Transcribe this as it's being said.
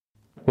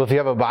Well, if you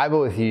have a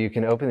Bible with you, you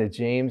can open to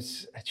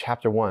James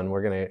chapter 1.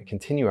 We're going to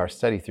continue our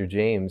study through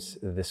James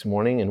this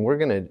morning, and we're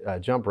going to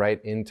jump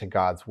right into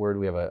God's Word.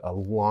 We have a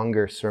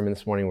longer sermon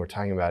this morning. We're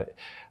talking about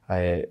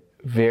a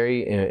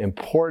very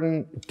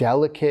important,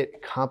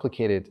 delicate,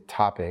 complicated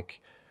topic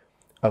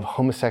of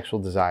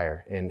homosexual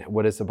desire, and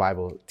what does the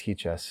Bible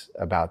teach us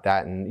about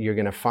that? And you're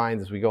going to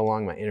find as we go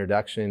along, my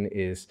introduction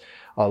is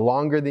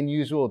longer than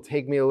usual. It'll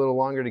take me a little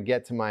longer to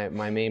get to my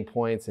main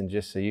points, and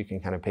just so you can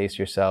kind of pace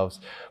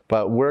yourselves.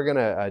 But we're going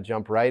to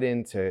jump right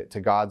into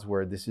God's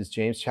Word. This is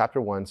James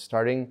chapter 1,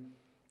 starting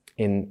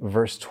in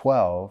verse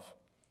 12,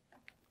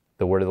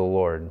 the word of the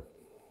Lord.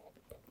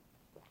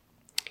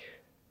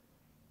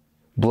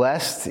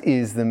 Blessed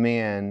is the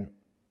man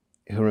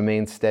who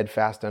remains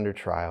steadfast under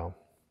trial.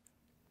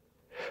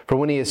 For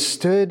when he has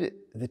stood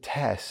the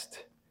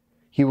test,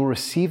 he will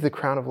receive the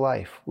crown of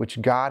life,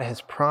 which God has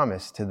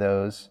promised to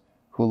those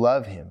who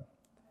love him.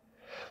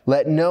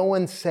 Let no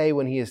one say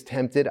when he is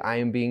tempted, I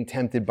am being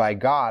tempted by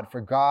God,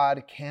 for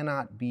God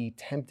cannot be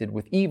tempted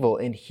with evil,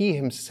 and he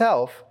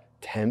himself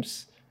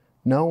tempts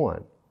no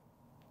one.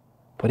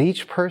 But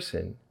each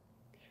person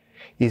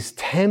is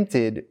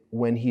tempted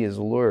when he is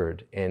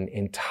lured and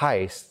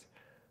enticed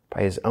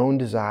by his own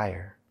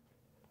desire.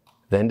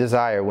 Then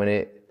desire, when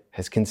it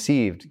has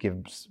conceived,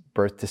 gives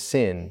birth to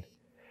sin,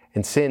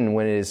 and sin,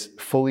 when it is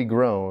fully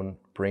grown,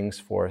 brings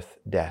forth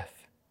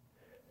death.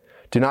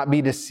 Do not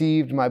be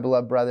deceived, my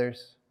beloved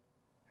brothers.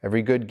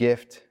 Every good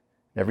gift,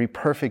 every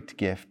perfect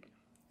gift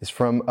is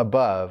from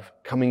above,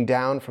 coming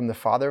down from the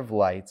Father of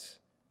lights,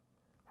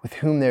 with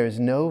whom there is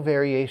no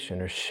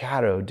variation or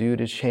shadow due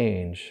to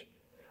change.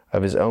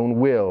 Of his own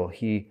will,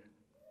 he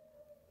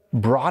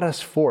brought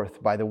us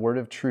forth by the word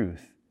of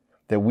truth,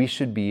 that we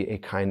should be a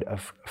kind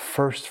of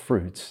first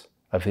fruits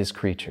of his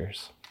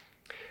creatures.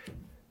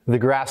 The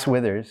grass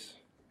withers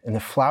and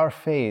the flower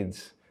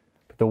fades,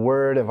 but the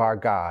word of our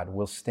God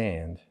will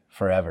stand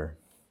forever.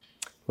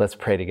 Let's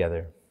pray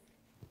together.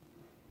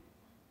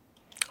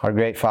 Our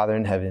great Father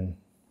in heaven,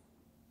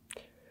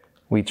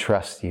 we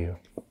trust you.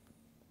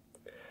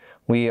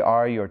 We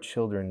are your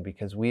children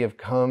because we have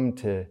come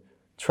to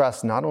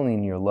trust not only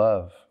in your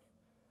love,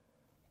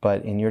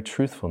 but in your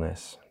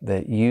truthfulness,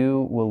 that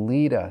you will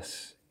lead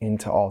us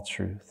into all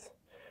truth.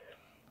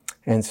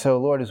 And so,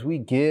 Lord, as we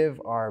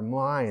give our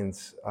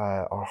minds,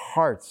 our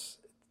hearts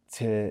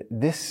to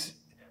this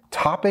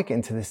topic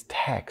and to this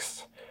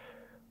text,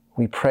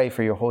 we pray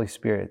for your Holy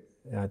Spirit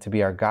to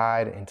be our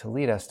guide and to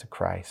lead us to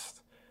Christ.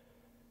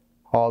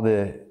 All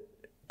the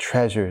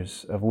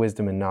treasures of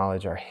wisdom and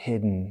knowledge are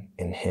hidden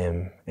in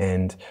him.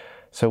 And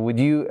so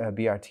would you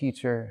be our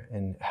teacher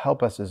and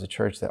help us as a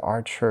church, that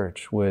our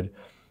church would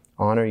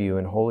honor you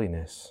in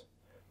holiness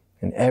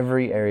in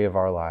every area of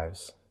our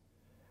lives.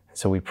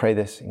 So we pray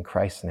this in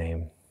Christ's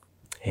name.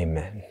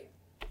 Amen.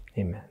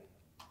 Amen.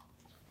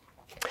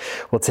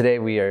 Well, today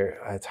we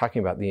are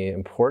talking about the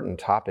important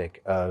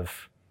topic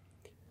of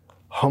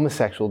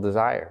homosexual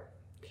desire.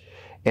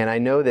 And I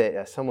know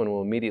that someone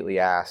will immediately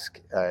ask,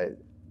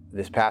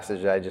 this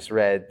passage that I just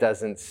read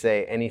doesn't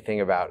say anything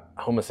about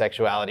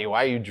homosexuality.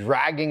 Why are you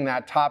dragging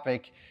that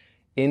topic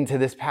into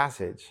this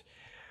passage?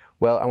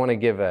 Well, I want to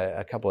give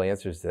a couple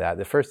answers to that.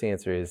 The first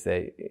answer is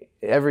that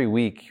every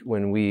week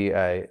when we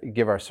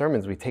give our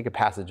sermons, we take a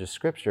passage of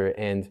Scripture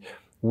and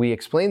we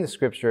explain the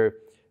Scripture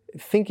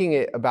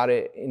thinking about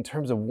it in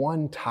terms of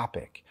one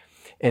topic.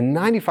 And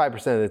 95%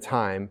 of the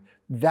time,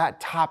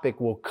 that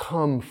topic will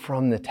come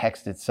from the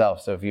text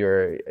itself. So if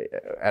you're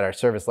at our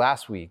service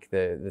last week,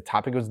 the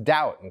topic was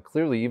doubt. And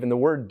clearly, even the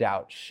word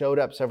doubt showed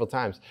up several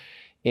times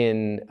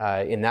in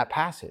that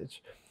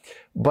passage.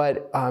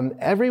 But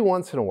every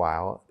once in a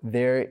while,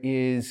 there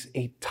is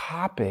a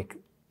topic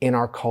in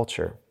our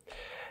culture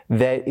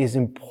that is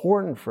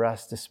important for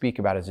us to speak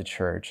about as a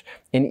church.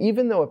 And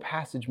even though a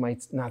passage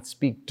might not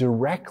speak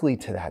directly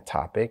to that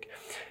topic,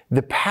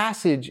 the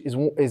passage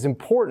is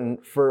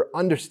important for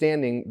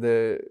understanding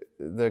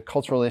the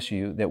cultural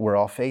issue that we're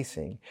all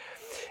facing.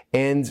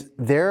 And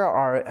there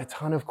are a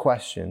ton of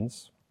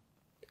questions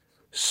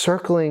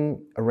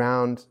circling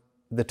around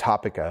the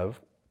topic of,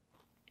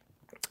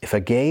 if a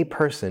gay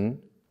person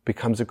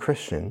becomes a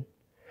Christian,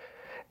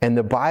 and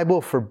the Bible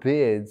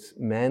forbids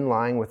men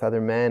lying with other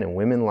men and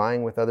women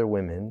lying with other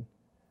women,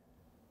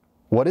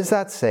 what does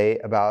that say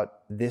about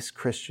this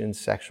Christian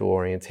sexual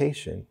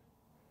orientation?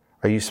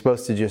 Are you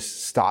supposed to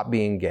just stop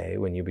being gay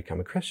when you become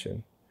a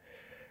Christian?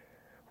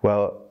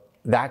 Well,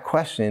 that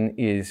question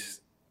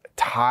is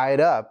tied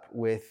up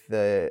with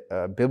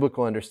the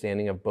biblical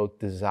understanding of both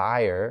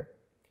desire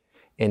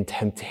and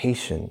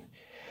temptation.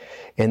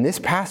 And this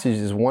passage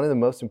is one of the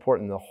most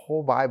important in the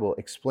whole Bible,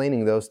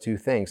 explaining those two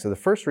things. So the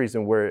first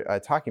reason we're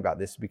talking about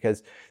this is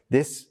because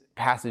this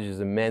passage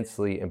is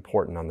immensely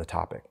important on the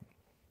topic.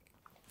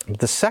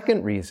 The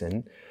second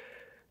reason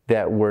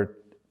that we're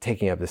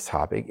taking up this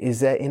topic is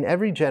that in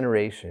every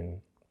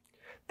generation,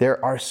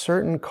 there are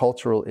certain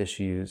cultural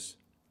issues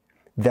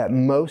that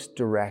most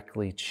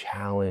directly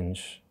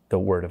challenge the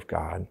Word of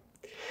God.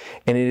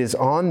 And it is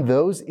on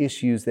those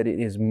issues that it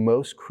is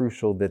most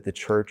crucial that the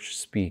church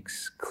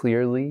speaks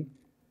clearly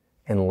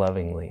and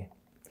lovingly.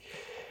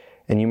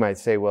 And you might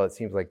say, well, it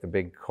seems like the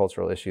big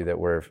cultural issue that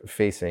we're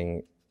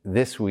facing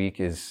this week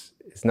is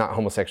not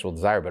homosexual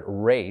desire, but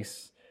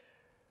race.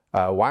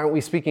 Why aren't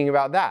we speaking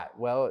about that?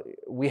 Well,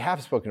 we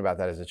have spoken about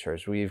that as a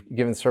church. We've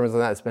given sermons on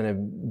that. It's been a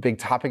big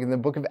topic in the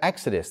book of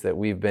Exodus that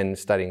we've been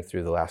studying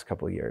through the last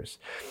couple of years.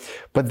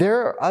 But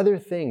there are other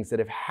things that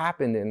have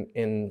happened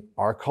in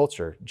our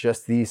culture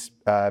just these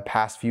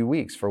past few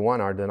weeks. For one,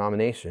 our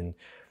denomination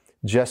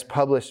just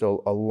published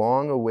a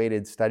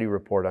long-awaited study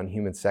report on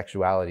human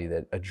sexuality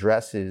that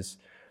addresses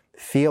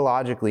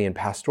theologically and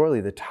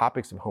pastorally the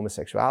topics of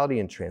homosexuality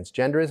and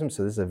transgenderism.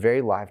 So this is a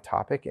very live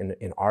topic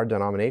in our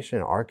denomination,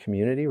 in our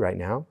community right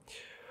now.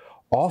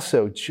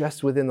 Also,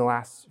 just within the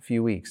last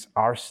few weeks,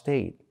 our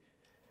state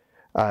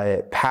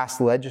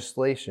passed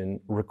legislation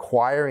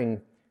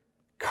requiring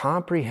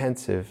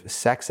comprehensive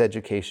sex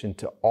education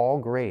to all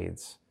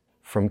grades,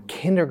 from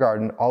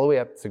kindergarten all the way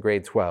up to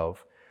grade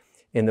 12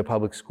 in the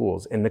public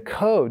schools. And the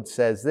code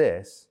says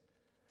this: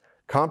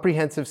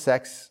 comprehensive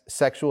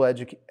sexual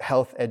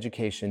health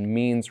education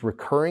means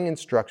recurring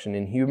instruction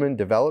in human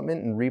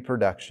development and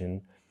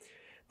reproduction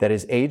that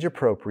is age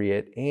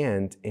appropriate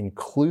and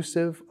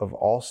inclusive of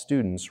all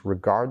students,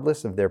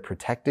 regardless of their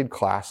protected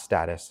class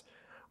status,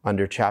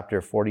 under Chapter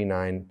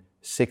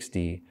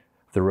 4960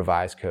 of the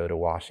Revised Code of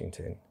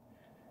Washington.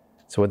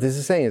 So what this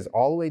is saying is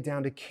all the way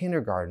down to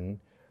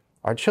kindergarten,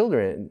 our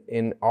children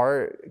in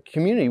our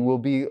community will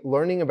be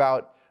learning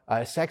about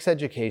sex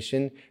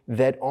education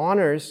that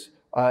honors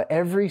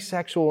every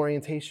sexual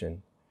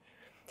orientation.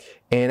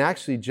 And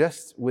actually,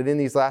 just within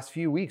these last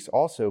few weeks,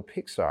 also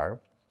Pixar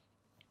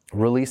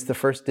released the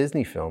first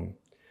Disney film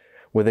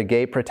with a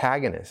gay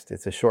protagonist.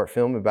 It's a short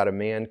film about a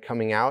man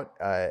coming out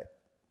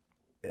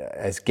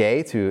as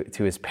gay to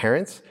his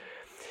parents.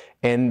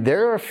 And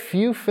there are a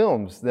few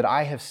films that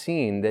I have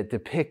seen that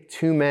depict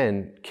two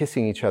men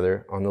kissing each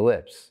other on the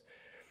lips.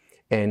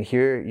 And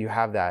here you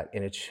have that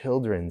in a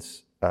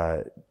children's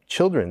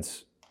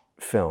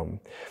film.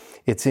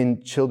 It's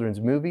in children's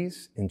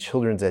movies, in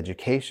children's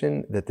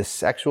education, that the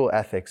sexual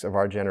ethics of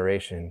our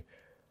generation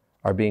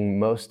are being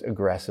most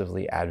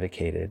aggressively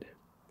advocated.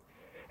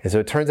 And so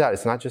it turns out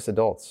it's not just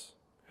adults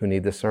who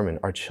need this sermon.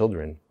 Our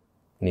children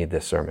need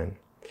this sermon.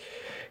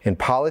 In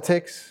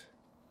politics,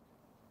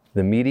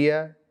 the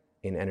media,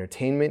 in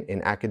entertainment,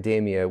 in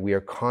academia, we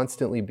are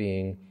constantly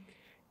being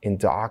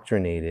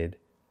indoctrinated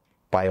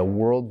by a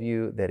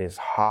worldview that is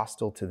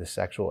hostile to the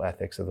sexual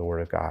ethics of the Word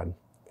of God.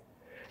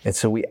 And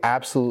so we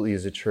absolutely,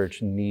 as a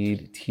church,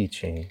 need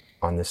teaching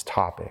on this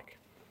topic.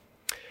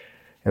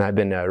 And I've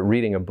been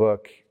reading a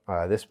book,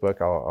 this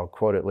book, I'll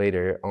quote it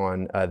later,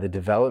 on the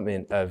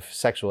development of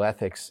sexual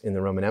ethics in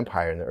the Roman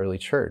Empire in the early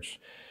church.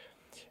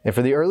 And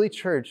for the early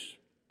church,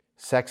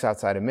 sex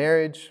outside of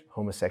marriage,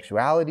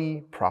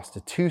 homosexuality,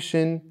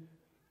 prostitution,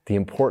 the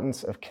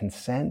importance of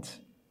consent,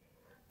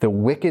 the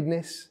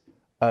wickedness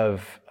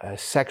of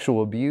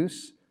sexual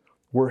abuse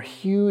were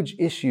huge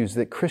issues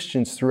that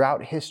Christians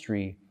throughout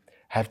history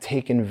have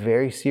taken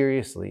very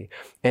seriously.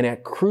 And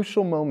at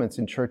crucial moments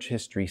in church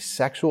history,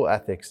 sexual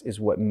ethics is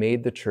what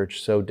made the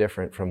church so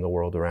different from the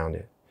world around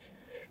it.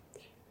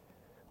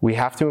 We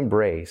have to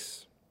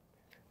embrace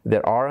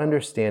that our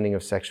understanding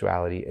of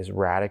sexuality is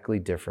radically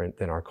different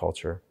than our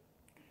culture.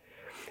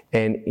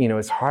 And,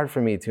 it's hard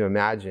for me to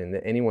imagine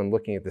that anyone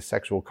looking at the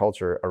sexual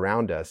culture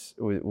around us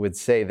would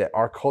say that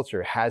our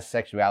culture has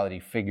sexuality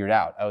figured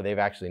out. Oh, they've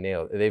actually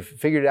nailed it. They've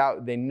figured it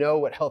out. They know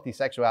what healthy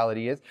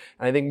sexuality is.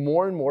 And I think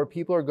more and more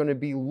people are going to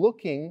be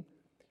looking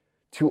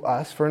to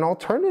us for an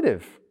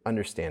alternative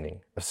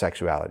understanding of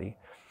sexuality.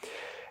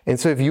 And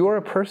so if you are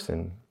a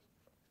person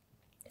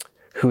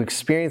who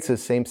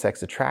experiences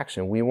same-sex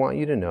attraction, we want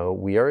you to know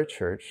we are a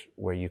church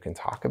where you can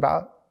talk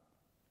about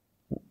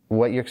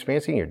what you're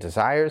experiencing, your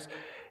desires.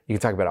 You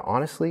can talk about it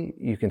honestly.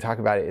 You can talk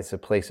about it. It's a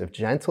place of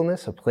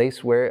gentleness, a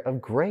place of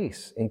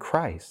grace in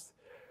Christ.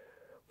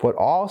 But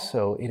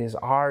also, it is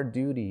our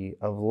duty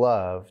of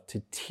love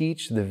to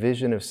teach the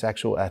vision of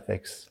sexual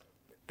ethics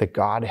that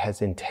God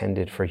has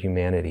intended for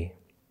humanity.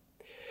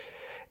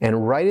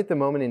 And right at the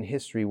moment in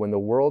history when the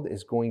world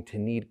is going to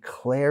need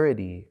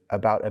clarity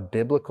about a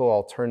biblical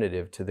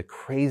alternative to the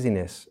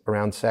craziness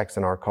around sex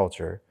in our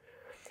culture,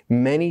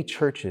 many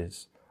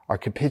churches are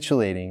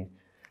capitulating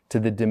to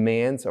the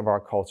demands of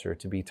our culture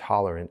to be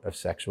tolerant of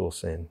sexual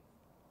sin.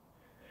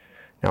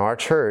 Now, our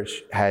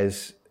church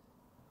has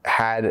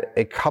had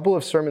a couple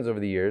of sermons over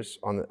the years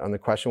on the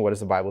question, what does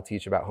the Bible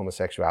teach about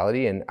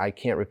homosexuality? And I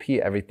can't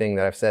repeat everything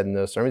that I've said in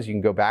those sermons. You can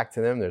go back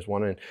to them. There's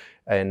one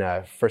in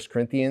 1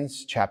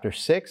 Corinthians chapter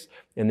 6.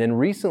 And then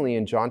recently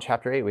in John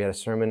chapter 8, we had a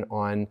sermon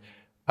on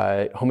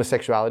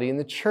homosexuality in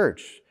the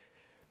church.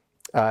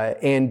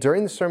 And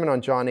during the sermon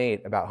on John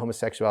 8 about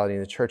homosexuality in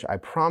the church, I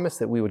promised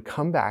that we would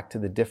come back to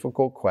the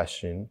difficult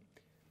question,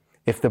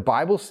 if the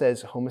Bible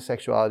says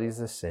homosexuality is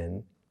a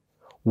sin,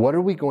 what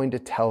are we going to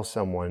tell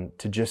someone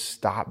to just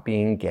stop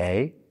being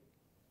gay?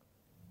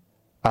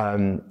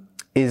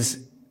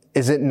 Is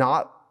it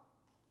not,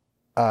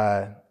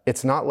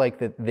 it's not like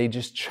that they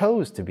just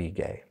chose to be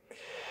gay.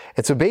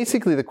 And so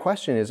basically the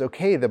question is,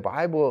 okay, the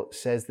Bible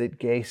says that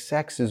gay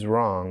sex is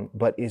wrong,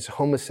 but is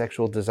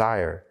homosexual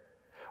desire,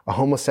 a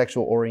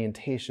homosexual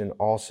orientation,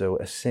 also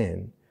a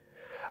sin?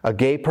 A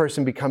gay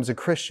person becomes a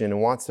Christian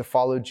and wants to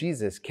follow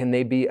Jesus. Can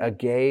they be a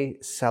gay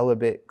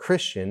celibate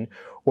Christian,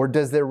 or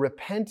does their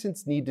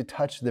repentance need to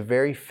touch the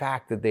very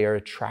fact that they are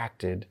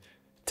attracted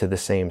to the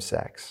same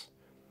sex?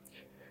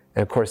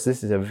 And of course,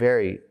 this is a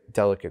very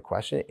delicate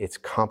question. It's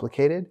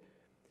complicated.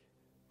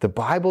 The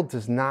Bible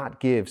does not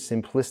give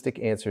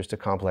simplistic answers to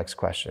complex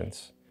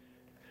questions.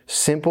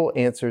 Simple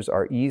answers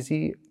are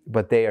easy,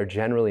 but they are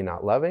generally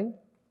not loving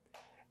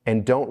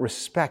and don't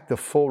respect the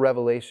full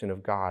revelation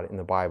of God in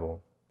the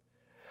Bible.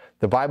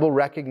 The Bible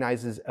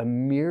recognizes a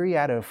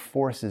myriad of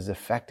forces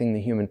affecting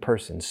the human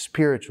person: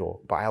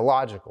 spiritual,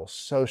 biological,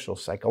 social,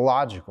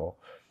 psychological.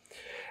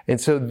 And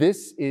so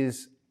this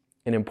is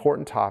an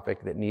important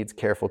topic that needs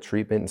careful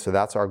treatment. And so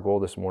that's our goal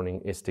this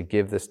morning, is to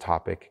give this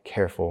topic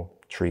careful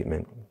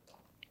treatment.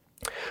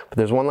 But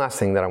there's one last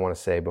thing that I want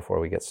to say before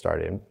we get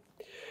started.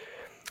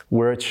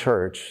 We're a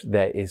church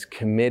that is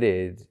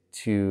committed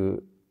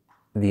to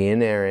the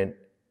inerrant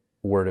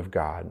Word of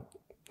God.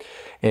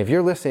 And if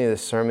you're listening to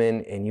this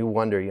sermon and you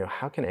wonder,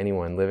 how can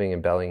anyone living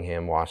in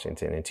Bellingham,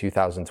 Washington in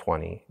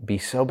 2020 be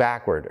so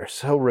backward or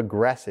so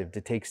regressive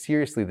to take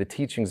seriously the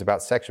teachings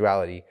about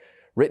sexuality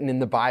written in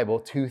the Bible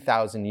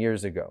 2,000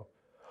 years ago?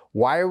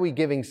 Why are we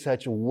giving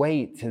such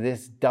weight to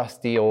this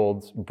dusty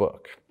old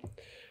book?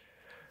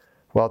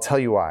 Well, I'll tell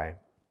you why.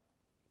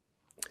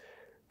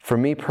 For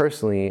me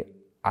personally,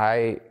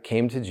 I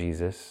came to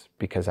Jesus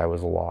because I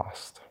was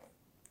lost.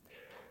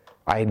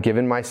 I had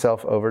given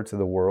myself over to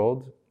the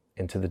world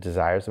and to the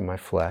desires of my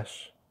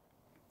flesh,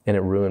 and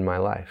it ruined my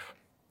life.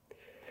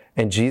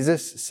 And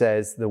Jesus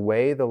says the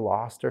way the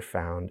lost are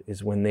found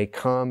is when they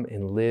come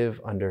and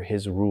live under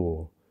his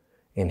rule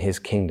in his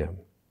kingdom.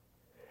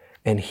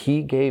 And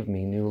he gave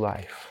me new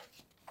life.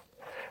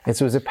 And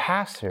so as a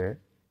pastor,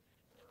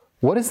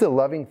 what is the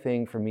loving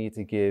thing for me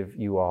to give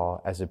you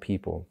all as a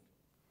people?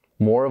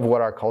 More of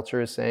what our culture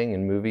is saying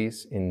in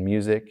movies, in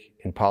music,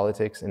 in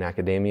politics, in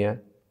academia?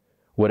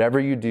 Whatever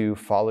you do,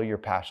 follow your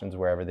passions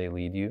wherever they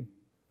lead you?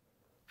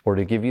 Or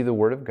to give you the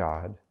Word of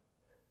God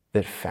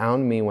that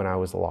found me when I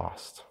was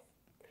lost?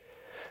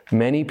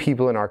 Many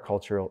people in our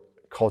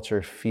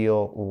culture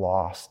feel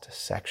lost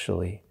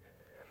sexually.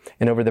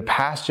 And over the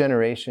past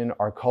generation,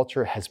 our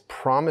culture has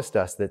promised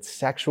us that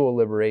sexual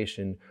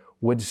liberation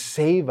would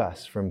save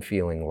us from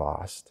feeling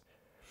lost.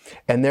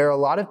 And there are a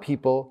lot of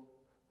people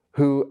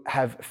who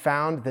have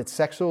found that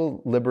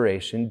sexual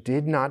liberation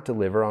did not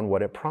deliver on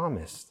what it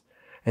promised.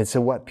 And so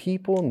what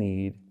people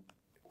need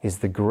is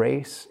the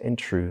grace and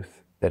truth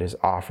that is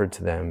offered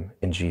to them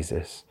in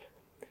Jesus.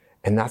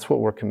 And that's what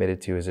we're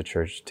committed to as a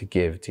church to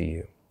give to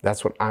you.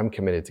 That's what I'm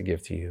committed to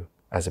give to you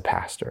as a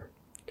pastor.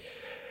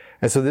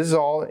 And so this is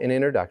all an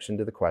introduction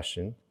to the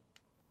question,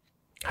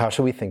 how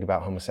should we think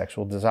about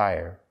homosexual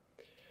desire?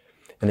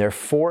 And there are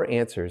 4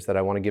 answers that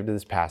I want to give to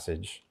this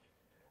passage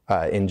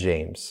in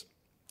James.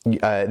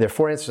 There are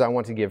 4 answers I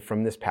want to give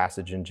from this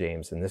passage in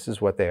James, and this is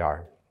what they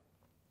are.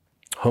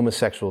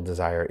 Homosexual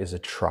desire is a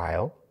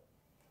trial.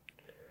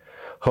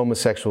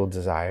 Homosexual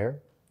desire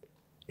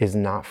is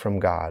not from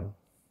God.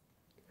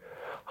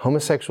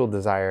 Homosexual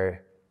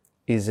desire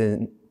is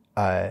an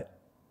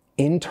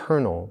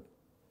internal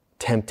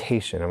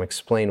temptation. I'm going to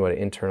explain what an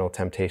internal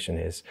temptation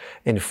is.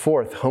 And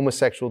 4th,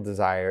 homosexual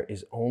desire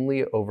is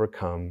only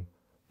overcome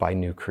by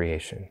new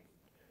creation.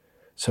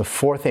 So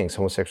 4 things.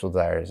 Homosexual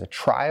desire is a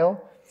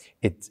trial.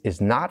 It is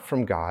not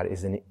from God,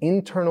 is an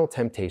internal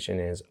temptation,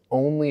 and is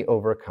only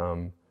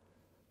overcome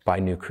by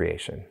new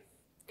creation.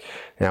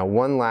 Now,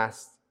 one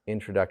last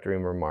introductory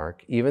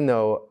remark. Even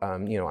though,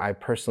 I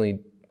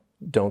personally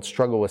don't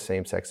struggle with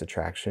same-sex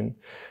attraction,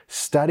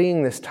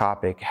 studying this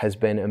topic has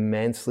been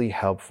immensely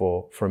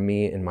helpful for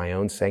me in my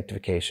own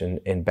sanctification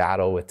and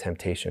battle with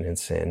temptation and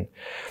sin.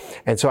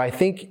 And so I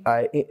think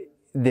in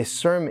this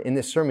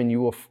sermon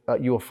you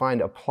will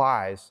find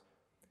applies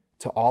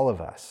to all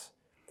of us.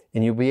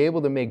 And you'll be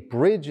able to make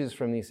bridges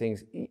from these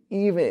things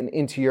even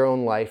into your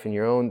own life and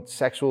your own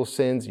sexual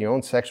sins, your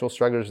own sexual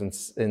struggles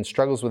and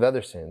struggles with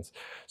other sins.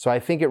 So I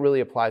think it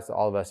really applies to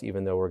all of us,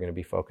 even though we're going to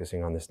be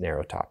focusing on this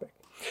narrow topic.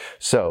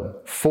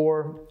 So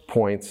 4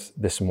 points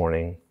this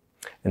morning.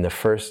 And the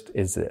first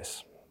is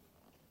this: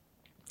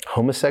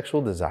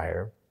 homosexual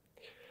desire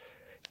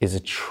is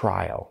a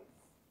trial.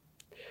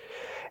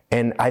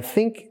 And I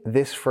think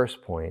this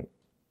first point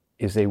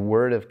is a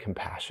word of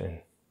compassion.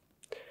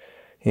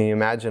 Can you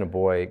imagine a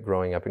boy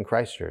growing up in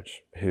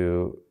Christchurch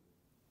who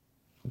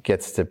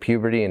gets to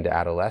puberty and to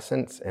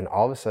adolescence and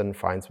all of a sudden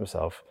finds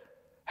himself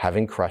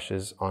having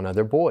crushes on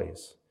other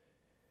boys?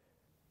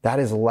 That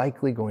is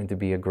likely going to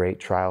be a great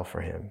trial for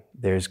him.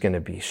 There's going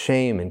to be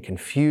shame and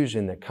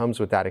confusion that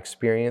comes with that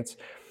experience.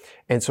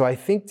 And so I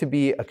think to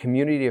be a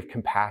community of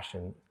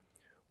compassion,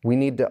 we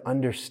need to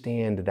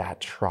understand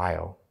that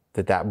trial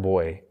that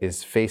boy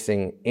is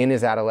facing in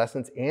his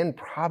adolescence and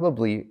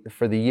probably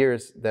for the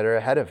years that are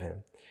ahead of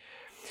him.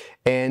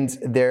 And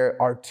there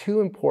are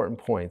 2 important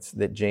points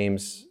that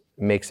James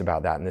makes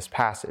about that in this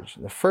passage.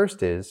 The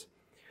first is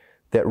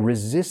that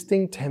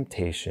resisting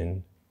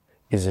temptation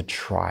is a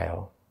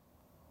trial.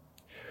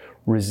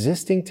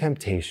 Resisting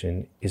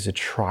temptation is a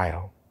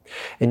trial.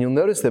 And you'll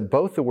notice that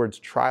both the words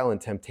trial and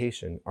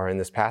temptation are in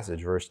this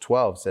passage. Verse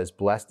 12 says,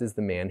 "Blessed is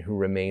the man who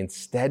remains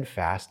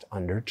steadfast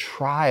under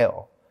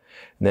trial."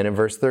 And then in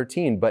verse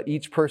 13, "But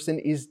each person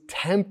is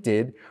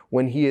tempted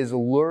when he is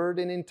lured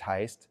and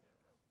enticed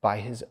by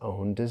his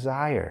own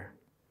desire."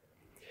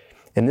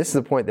 And this is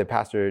the point that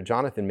Pastor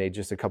Jonathan made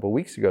just a couple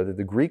weeks ago, that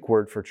the Greek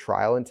word for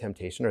trial and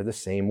temptation are the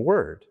same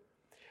word.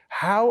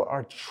 How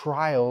are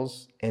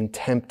trials and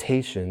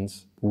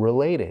temptations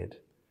related?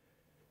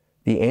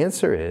 The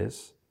answer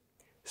is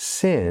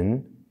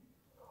sin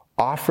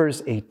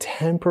offers a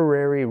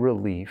temporary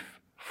relief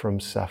from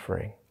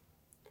suffering.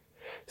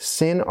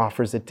 Sin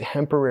offers a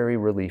temporary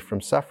relief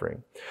from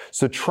suffering.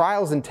 So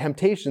trials and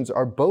temptations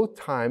are both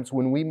times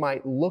when we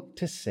might look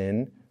to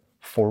sin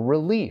for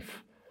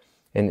relief.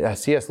 And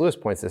C.S. Lewis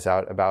points this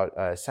out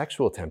about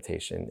sexual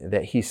temptation,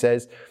 that he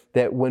says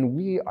that when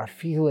we are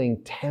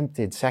feeling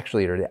tempted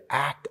sexually or to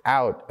act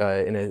out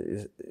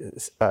in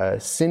a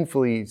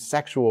sinfully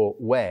sexual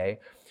way,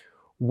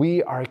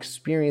 we are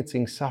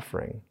experiencing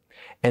suffering.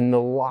 And the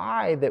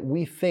lie that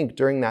we think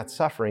during that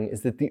suffering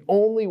is that the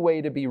only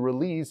way to be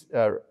relieved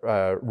of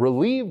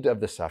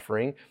the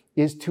suffering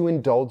is to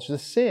indulge the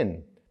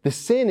sin. The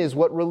sin is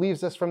what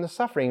relieves us from the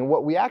suffering. And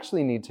what we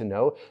actually need to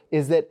know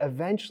is that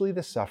eventually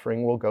the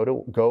suffering will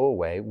go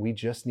away. We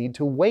just need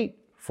to wait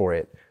for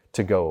it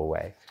to go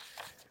away.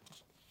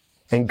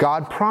 And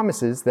God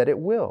promises that it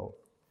will.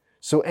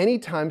 So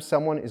anytime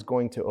someone is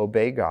going to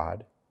obey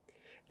God,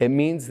 it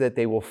means that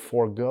they will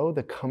forego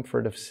the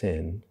comfort of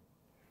sin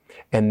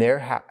and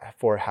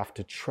therefore have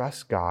to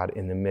trust God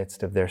in the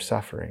midst of their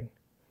suffering.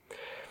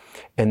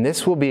 And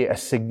this will be a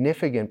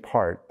significant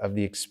part of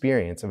the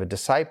experience of a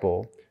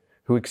disciple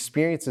who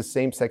experiences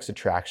same-sex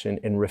attraction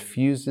and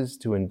refuses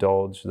to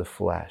indulge the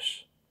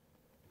flesh.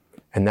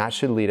 And that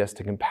should lead us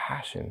to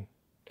compassion.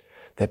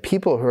 That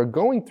people who are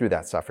going through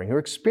that suffering, who are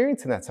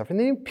experiencing that suffering,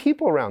 they need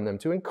people around them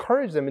to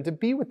encourage them and to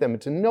be with them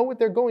and to know what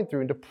they're going through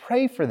and to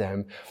pray for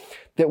them,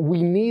 that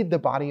we need the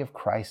body of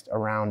Christ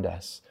around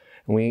us.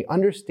 And we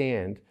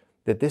understand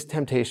that this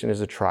temptation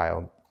is a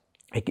trial.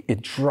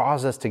 It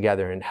draws us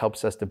together and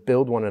helps us to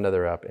build one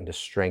another up and to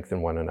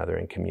strengthen one another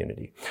in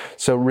community.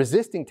 So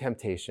resisting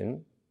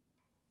temptation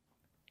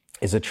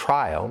is a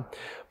trial,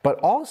 but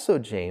also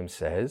James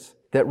says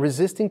that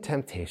resisting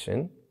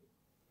temptation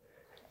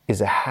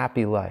is a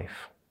happy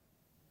life.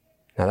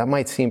 Now that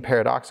might seem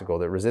paradoxical,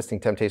 that resisting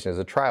temptation is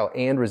a trial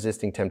and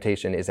resisting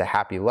temptation is a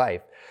happy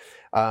life.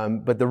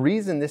 But the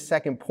reason this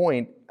second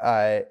point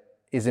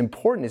is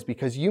important is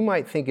because you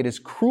might think it is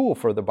cruel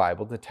for the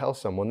Bible to tell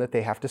someone that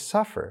they have to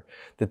suffer,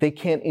 that they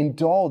can't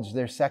indulge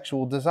their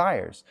sexual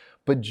desires.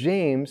 But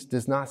James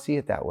does not see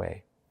it that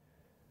way.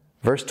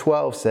 Verse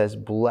 12 says,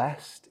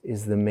 "Blessed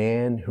is the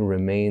man who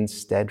remains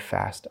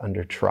steadfast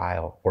under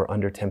trial," or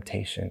under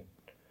temptation.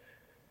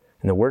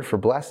 And the word for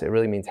blessed, it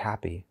really means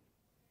happy.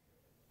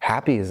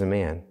 Happy is a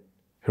man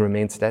who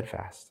remains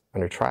steadfast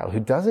under trial, who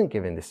doesn't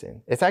give in to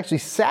sin. It's actually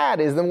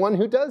sad is the one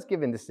who does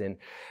give in to sin.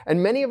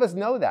 And many of us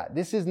know that.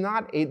 This is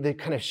not the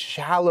kind of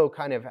shallow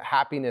kind of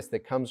happiness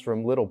that comes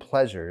from little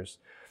pleasures.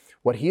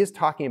 What he is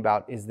talking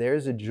about is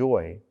there's a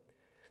joy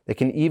that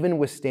can even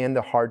withstand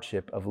the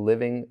hardship of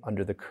living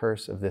under the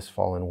curse of this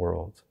fallen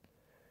world.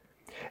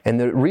 And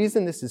the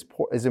reason this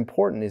is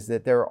important is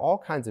that there are all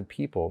kinds of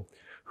people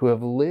who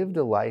have lived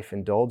a life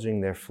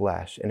indulging their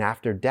flesh and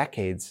after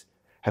decades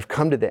have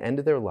come to the end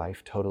of their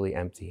life totally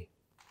empty.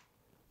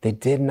 They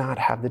did not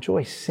have the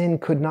joy. Sin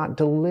could not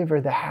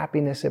deliver the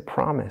happiness it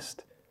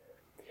promised.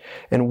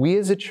 And we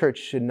as a church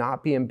should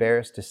not be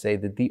embarrassed to say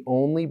that the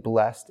only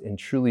blessed and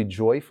truly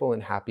joyful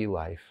and happy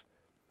life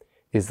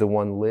is the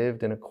one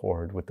lived in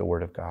accord with the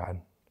Word of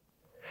God.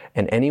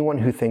 And anyone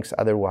who thinks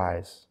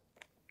otherwise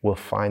will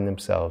find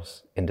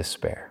themselves in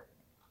despair.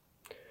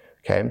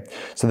 Okay?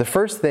 So the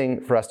first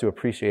thing for us to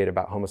appreciate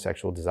about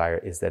homosexual desire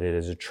is that it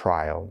is a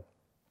trial.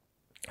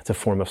 It's a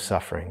form of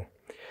suffering.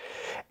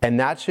 And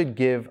that should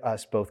give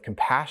us both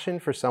compassion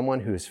for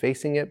someone who is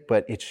facing it,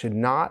 but it should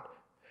not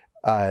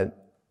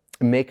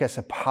make us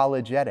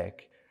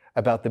apologetic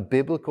about the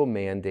biblical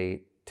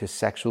mandate to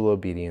sexual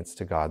obedience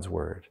to God's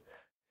Word.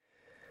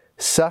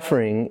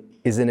 Suffering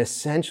is an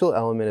essential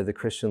element of the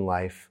Christian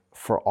life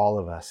for all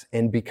of us.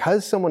 And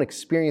because someone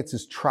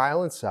experiences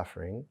trial and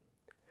suffering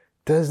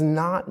does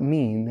not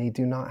mean they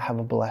do not have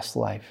a blessed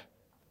life.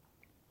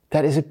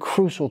 That is a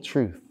crucial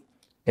truth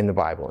in the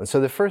Bible. And so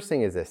the first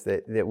thing is this,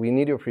 that we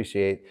need to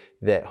appreciate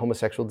that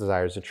homosexual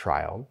desire is a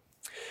trial.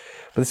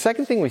 But the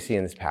second thing we see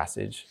in this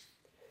passage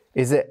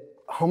is that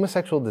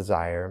homosexual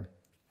desire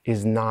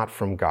is not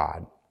from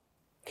God.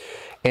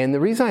 And the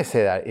reason I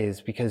say that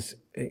is because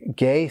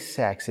gay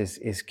sex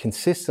is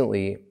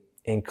consistently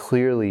and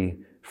clearly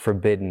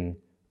forbidden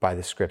by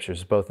the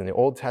scriptures, both in the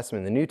Old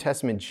Testament and the New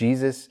Testament.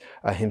 Jesus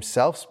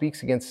himself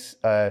speaks against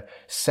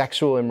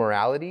sexual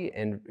immorality,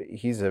 and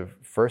he's a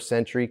first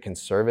century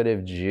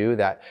conservative Jew.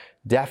 That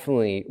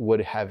definitely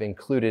would have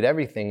included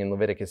everything in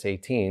Leviticus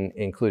 18,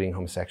 including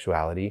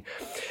homosexuality.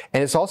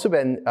 And it's also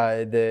been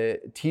the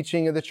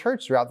teaching of the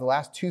church throughout the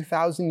last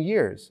 2,000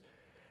 years.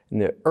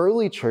 And the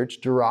early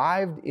church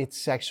derived its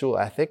sexual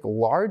ethic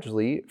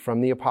largely from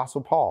the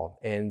Apostle Paul.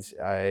 And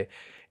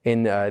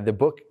in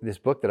this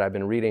book that I've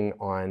been reading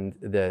on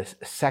the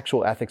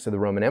sexual ethics of the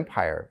Roman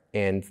Empire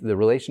and the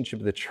relationship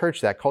of the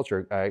church to that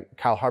culture,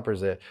 Kyle Harper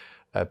is a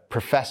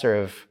professor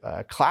of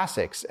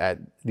classics at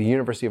the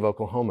University of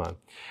Oklahoma.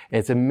 And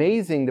it's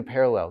amazing the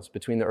parallels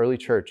between the early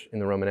church in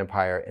the Roman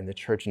Empire and the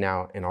church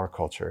now in our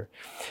culture.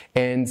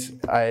 And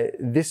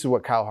this is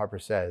what Kyle Harper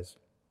says.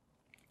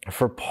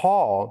 For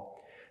Paul,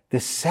 the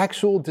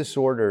sexual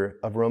disorder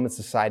of Roman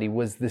society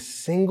was the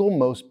single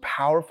most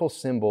powerful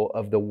symbol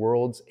of the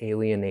world's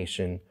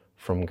alienation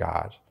from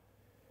God.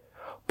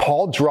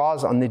 Paul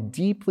draws on the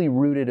deeply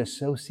rooted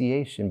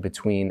association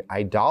between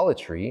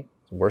idolatry,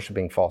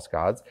 worshiping false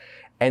gods,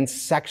 and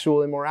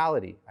sexual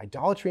immorality.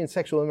 Idolatry and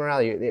sexual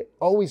immorality, they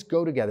always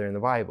go together in the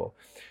Bible.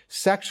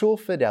 Sexual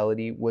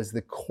fidelity was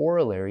the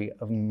corollary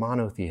of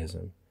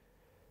monotheism,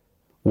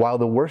 while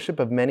the worship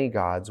of many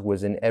gods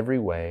was in every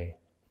way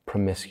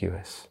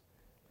promiscuous.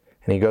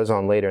 And he goes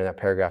on later in that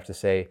paragraph to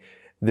say,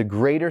 the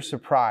greater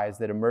surprise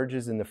that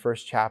emerges in the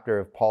first chapter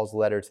of Paul's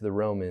letter to the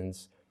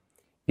Romans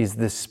is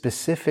the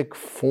specific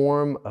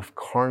form of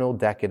carnal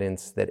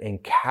decadence that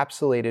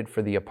encapsulated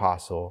for the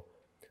apostle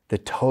the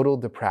total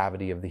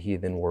depravity of the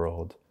heathen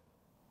world,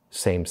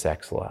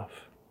 same-sex love.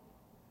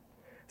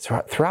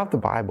 So throughout the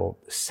Bible,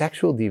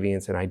 sexual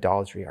deviance and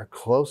idolatry are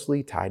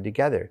closely tied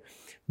together.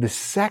 The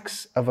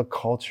sex of a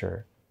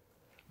culture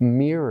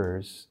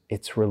mirrors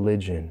its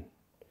religion.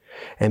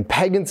 And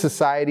pagan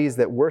societies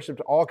that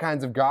worshiped all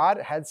kinds of God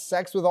had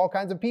sex with all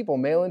kinds of people,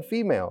 male and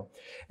female.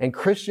 And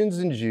Christians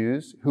and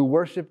Jews who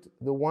worshiped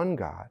the one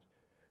God,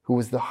 who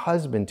was the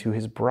husband to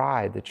his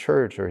bride, the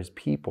church or his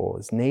people,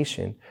 his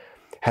nation,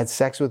 had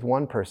sex with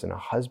one person, a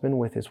husband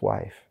with his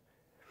wife.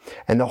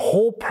 And the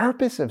whole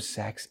purpose of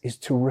sex is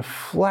to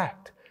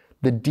reflect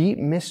the deep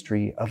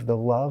mystery of the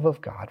love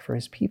of God for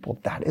his people.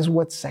 That is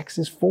what sex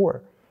is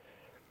for.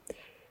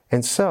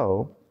 And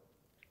so,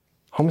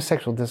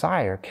 homosexual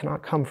desire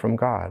cannot come from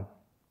God.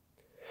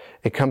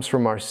 It comes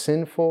from our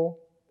sinful,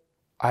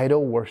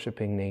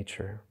 idol-worshiping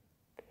nature.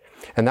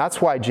 And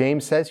that's why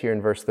James says here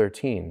in verse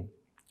 13,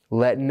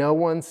 let no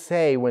one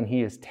say when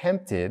he is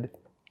tempted,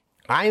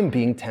 I am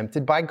being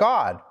tempted by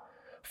God.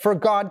 For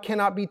God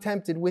cannot be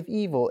tempted with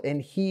evil,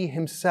 and he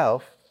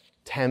himself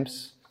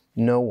tempts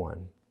no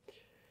one.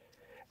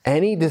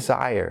 Any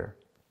desire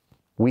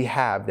we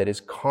have that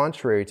is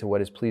contrary to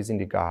what is pleasing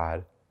to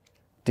God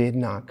did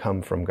not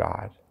come from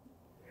God.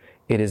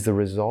 It is the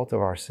result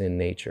of our sin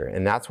nature.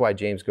 And that's why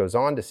James goes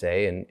on to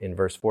say in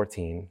verse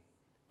 14,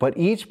 but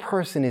each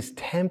person is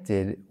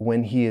tempted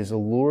when he is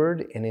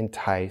allured and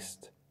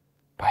enticed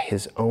by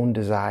his own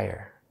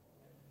desire.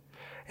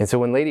 And so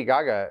when Lady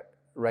Gaga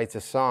writes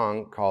a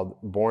song called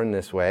Born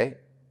This Way,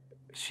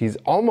 she's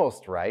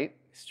almost right.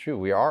 It's true,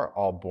 we are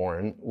all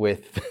born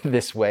with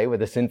this way,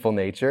 with a sinful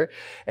nature.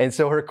 And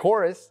so her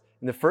chorus,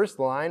 in the first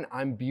line,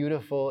 I'm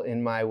beautiful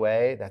in my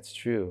way. That's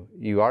true.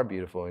 You are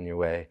beautiful in your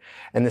way.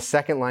 And the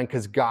second line,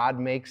 because God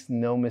makes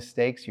no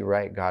mistakes. You're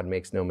right, God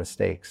makes no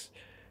mistakes.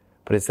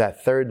 But it's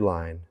that third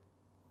line,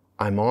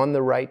 I'm on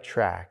the right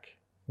track.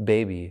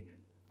 Baby,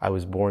 I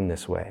was born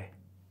this way.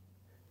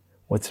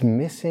 What's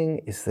missing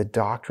is the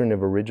doctrine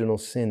of original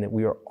sin, that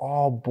we are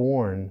all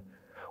born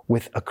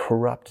with a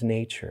corrupt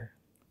nature.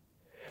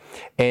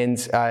 And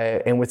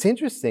what's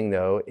interesting,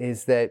 though,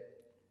 is that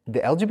the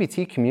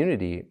LGBT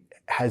community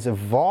has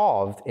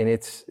evolved in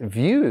its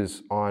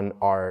views on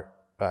our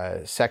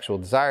sexual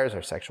desires,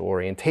 our sexual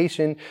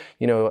orientation.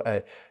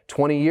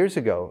 20 years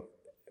ago,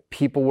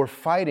 people were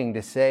fighting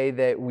to say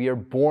that we are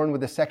born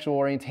with a sexual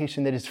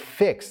orientation that is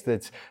fixed,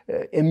 that's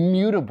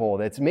immutable,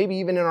 that's maybe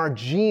even in our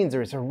genes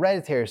or it's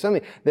hereditary or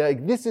something.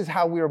 Like, this is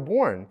how we are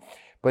born.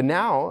 But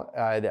now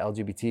the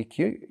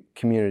LGBTQ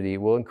community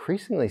will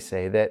increasingly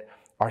say that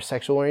our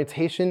sexual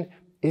orientation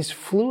is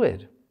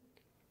fluid.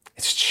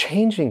 It's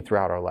changing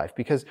throughout our life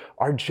because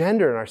our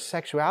gender and our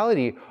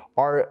sexuality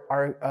are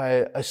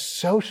a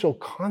social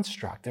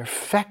construct. They're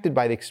affected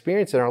by the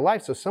experience in our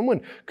life. So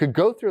someone could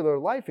go through their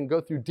life and go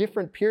through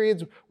different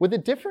periods with a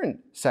different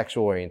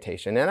sexual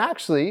orientation. And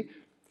actually,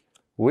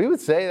 we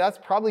would say that's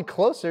probably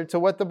closer to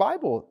what the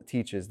Bible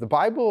teaches. The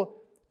Bible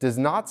does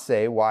not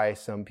say why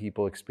some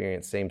people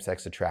experience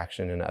same-sex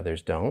attraction and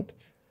others don't.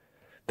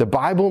 The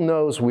Bible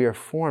knows we are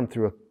formed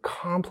through a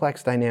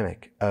complex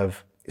dynamic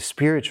of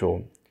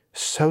spiritual,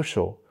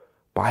 social,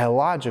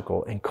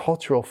 biological, and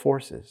cultural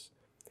forces.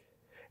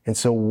 And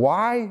so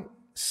why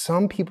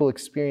some people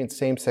experience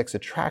same-sex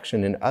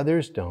attraction and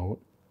others don't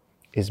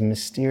is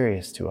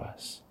mysterious to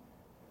us.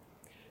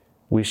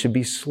 We should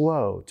be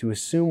slow to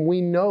assume we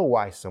know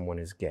why someone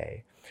is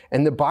gay.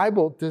 And the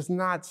Bible does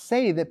not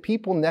say that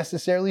people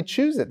necessarily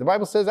choose it. The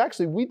Bible says,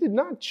 actually, we did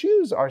not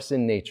choose our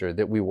sin nature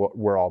that we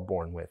were all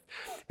born with.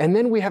 And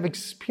then we have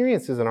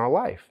experiences in our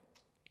life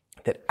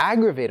that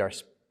aggravate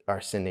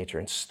our sin nature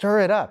and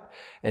stir it up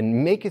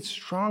and make it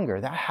stronger.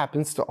 That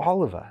happens to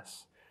all of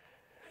us.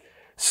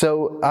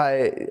 So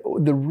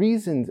the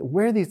reason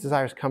where these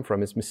desires come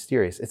from is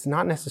mysterious. It's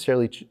not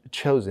necessarily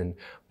chosen,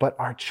 but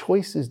our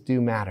choices do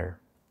matter.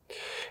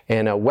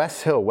 And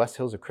Wes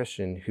Hill's a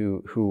Christian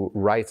who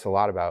writes a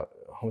lot about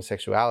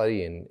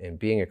homosexuality and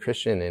being a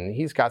Christian, and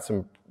he's got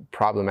some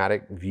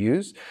problematic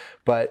views.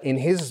 But in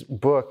his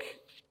book,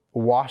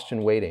 Washed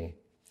and Waiting,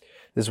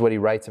 this is what he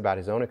writes about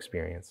his own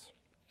experience.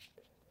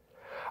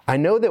 I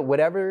know that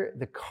whatever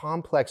the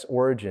complex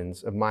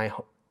origins of my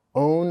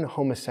own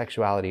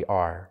homosexuality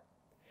are,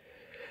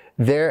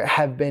 there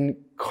have been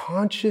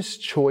conscious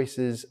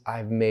choices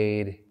I've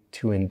made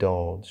to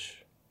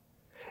indulge,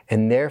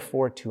 and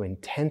therefore to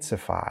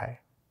intensify,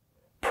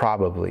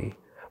 probably,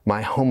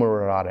 my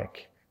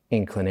homoerotic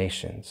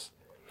inclinations.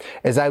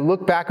 As I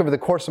look back over the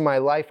course of my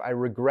life, I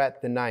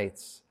regret the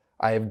nights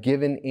I have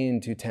given in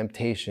to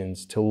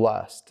temptations to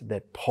lust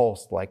that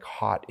pulsed like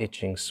hot,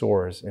 itching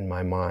sores in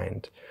my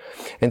mind.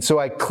 And so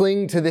I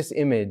cling to this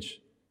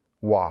image,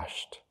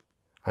 washed.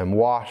 I'm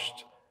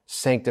washed,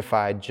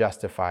 sanctified,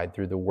 justified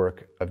through the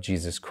work of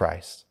Jesus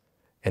Christ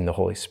and the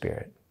Holy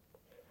Spirit.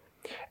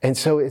 And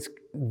so it's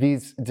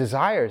these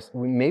desires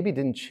we maybe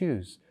didn't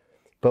choose,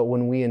 but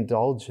when we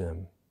indulge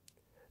them,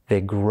 they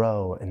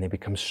grow and they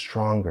become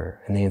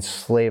stronger and they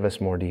enslave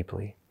us more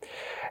deeply.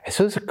 And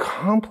so it's a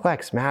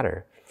complex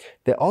matter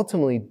that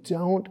ultimately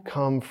don't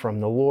come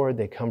from the Lord,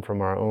 they come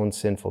from our own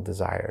sinful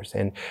desires.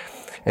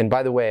 And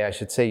by the way, I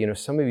should say,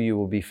 some of you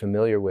will be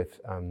familiar with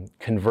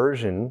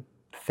conversion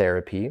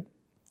therapy,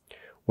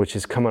 which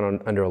has come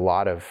under a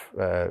lot of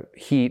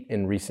heat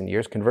in recent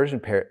years.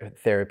 Conversion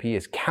therapy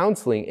is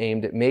counseling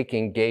aimed at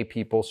making gay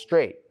people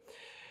straight.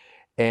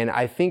 And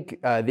I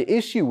think the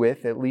issue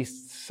with at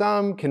least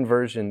some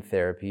conversion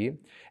therapy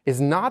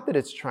is not that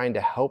it's trying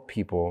to help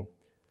people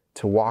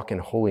to walk in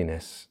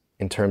holiness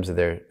in terms of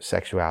their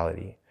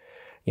sexuality,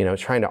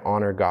 trying to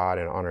honor God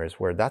and honor His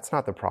word. That's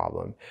not the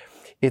problem.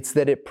 It's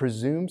that it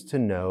presumes to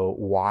know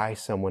why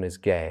someone is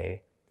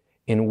gay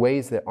in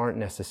ways that aren't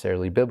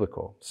necessarily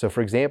biblical. So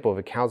for example, if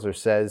a counselor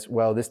says,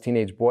 well, this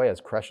teenage boy has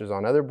crushes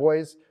on other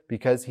boys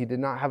because he did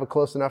not have a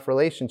close enough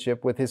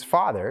relationship with his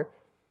father,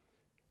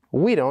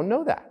 we don't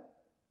know that.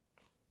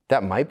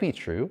 That might be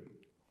true,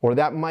 or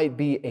that might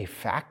be a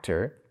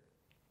factor.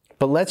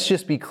 But let's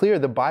just be clear,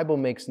 the Bible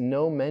makes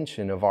no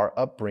mention of our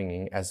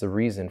upbringing as the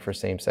reason for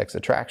same-sex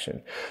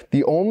attraction.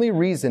 The only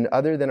reason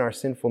other than our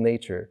sinful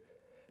nature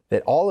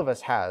that all of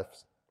us have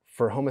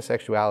for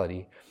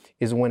homosexuality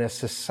is when a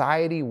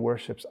society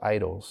worships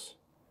idols.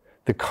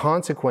 The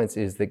consequence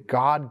is that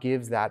God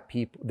gives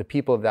the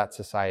people of that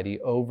society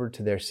over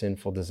to their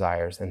sinful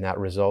desires, and that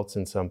results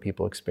in some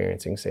people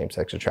experiencing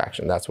same-sex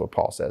attraction. That's what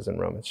Paul says in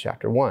Romans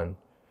chapter 1.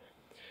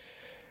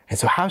 And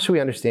so how should we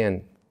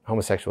understand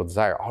homosexual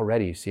desire?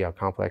 Already you see how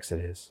complex it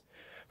is.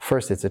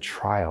 First, it's a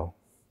trial,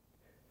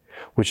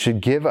 which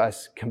should give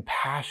us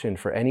compassion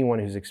for anyone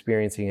who's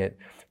experiencing it.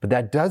 But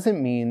that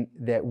doesn't mean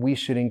that we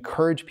should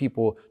encourage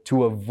people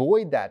to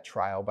avoid that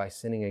trial by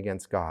sinning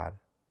against God.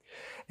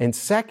 And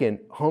second,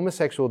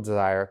 homosexual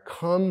desire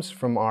comes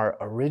from our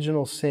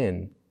original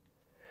sin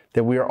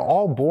that we are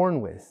all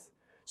born with.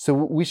 So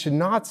we should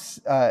not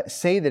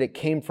say that it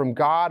came from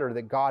God or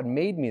that God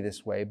made me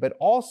this way, but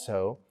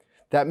also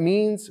that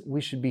means we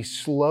should be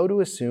slow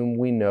to assume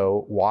we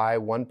know why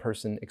one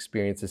person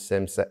experiences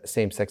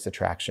same-sex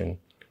attraction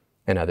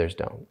and others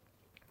don't.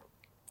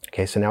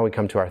 Okay, so now we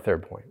come to our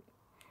third point.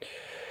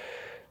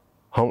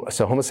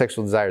 So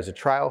homosexual desire is a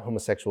trial.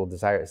 Homosexual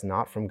desire is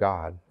not from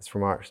God. It's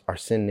from our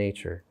sin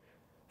nature.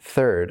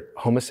 Third,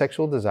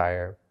 homosexual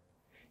desire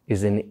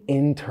is an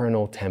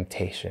internal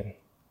temptation.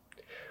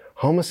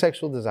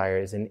 Homosexual desire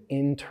is an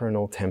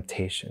internal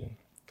temptation.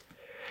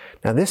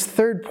 Now, this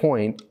third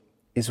point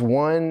is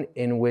one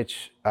in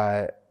which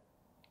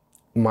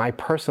my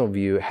personal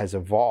view has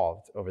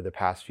evolved over the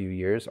past few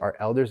years. Our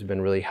elders have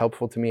been really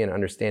helpful to me in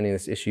understanding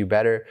this issue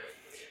better.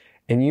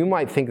 And you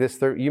might think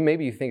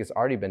maybe you think it's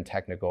already been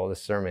technical,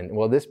 this sermon.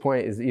 Well, this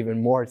point is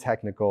even more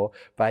technical,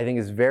 but I think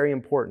it's very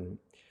important.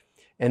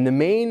 And the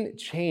main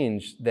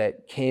change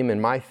that came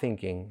in my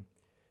thinking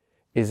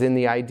is in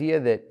the idea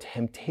that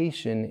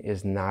temptation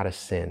is not a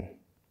sin.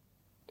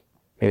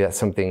 Maybe that's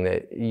something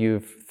that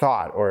you've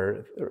thought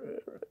or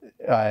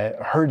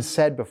heard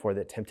said before,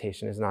 that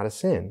temptation is not a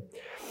sin.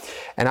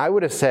 And I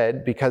would have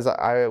said, because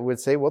I would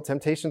say, well,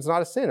 temptation is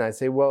not a sin. I'd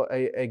say, well,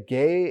 a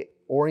gay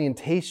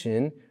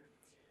orientation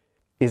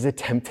is a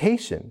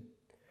temptation.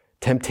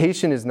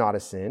 Temptation is not a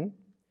sin.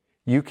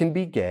 You can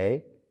be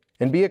gay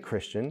and be a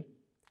Christian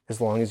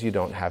as long as you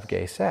don't have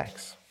gay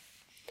sex.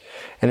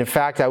 And in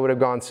fact, I would have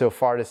gone so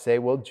far to say,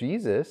 well,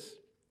 Jesus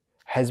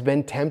has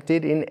been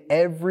tempted in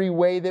every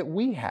way that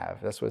we have.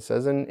 That's what it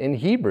says in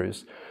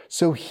Hebrews.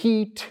 So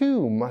he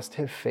too must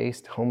have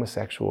faced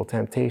homosexual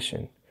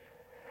temptation.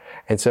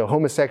 And so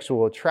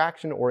homosexual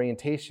attraction,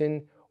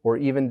 orientation, or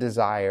even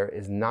desire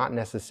is not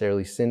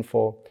necessarily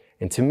sinful.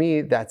 And to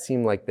me, that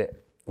seemed like the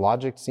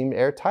logic seemed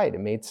airtight. It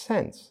made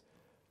sense.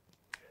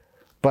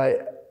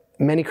 But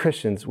many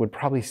Christians would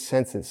probably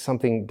sense that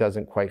something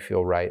doesn't quite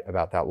feel right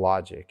about that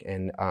logic.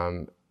 And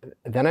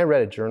then I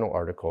read a journal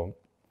article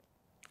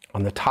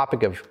on the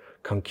topic of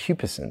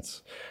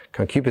concupiscence.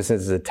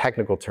 Concupiscence is a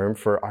technical term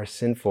for our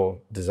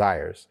sinful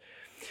desires.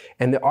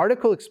 And the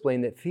article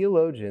explained that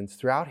theologians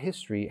throughout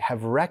history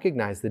have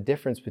recognized the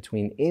difference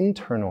between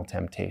internal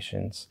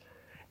temptations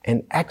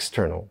and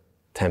external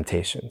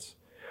temptations.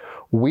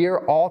 We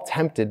are all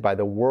tempted by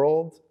the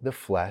world, the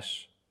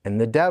flesh, and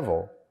the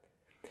devil.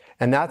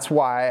 And that's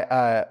why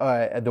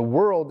the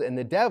world and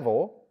the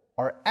devil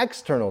are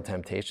external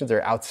temptations.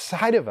 They're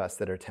outside of us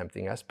that are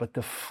tempting us, but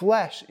the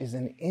flesh is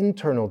an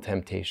internal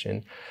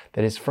temptation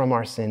that is from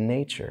our sin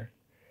nature.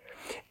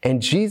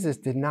 And Jesus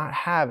did not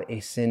have a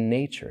sin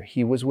nature.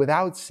 He was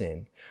without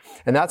sin.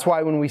 And that's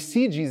why when we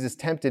see Jesus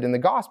tempted in the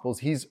Gospels,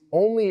 he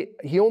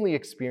only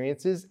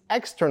experiences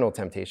external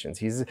temptations.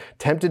 He's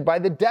tempted by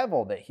the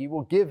devil, that he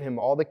will give him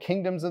all the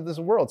kingdoms of this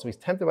world. So he's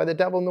tempted by the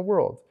devil in the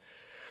world.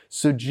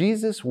 So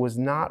Jesus was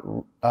not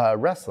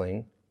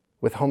wrestling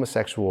with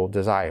homosexual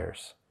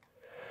desires.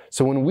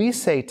 So when we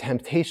say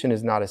temptation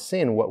is not a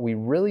sin, what we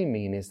really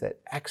mean is that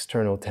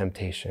external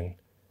temptation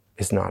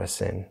is not a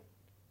sin.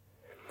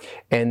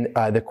 And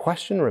the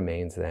question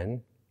remains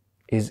then,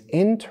 is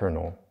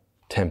internal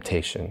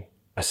temptation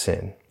a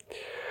sin?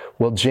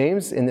 Well,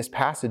 James in this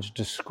passage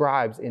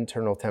describes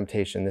internal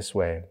temptation this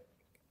way.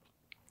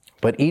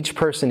 But each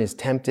person is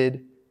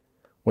tempted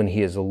when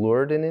he is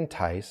allured and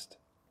enticed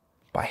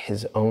by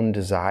his own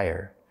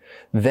desire.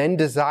 Then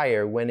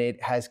desire, when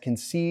it has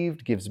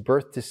conceived, gives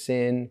birth to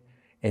sin,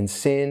 and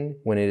sin,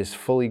 when it is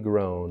fully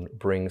grown,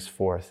 brings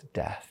forth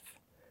death.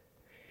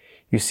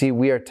 You see,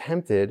 we are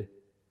tempted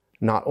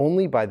not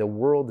only by the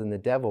world and the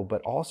devil,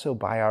 but also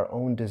by our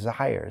own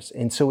desires.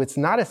 And so it's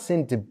not a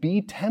sin to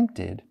be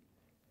tempted.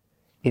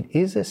 It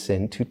is a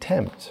sin to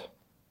tempt.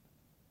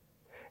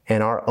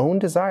 And our own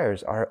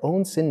desires, our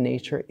own sin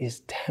nature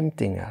is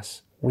tempting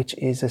us, which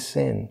is a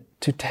sin,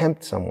 to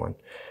tempt someone.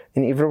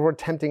 And even if we're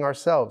tempting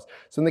ourselves.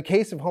 So in the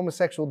case of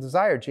homosexual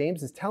desire,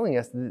 James is telling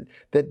us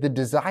that the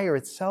desire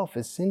itself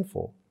is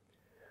sinful,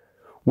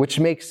 which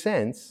makes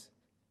sense.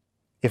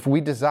 If we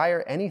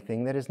desire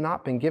anything that has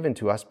not been given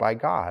to us by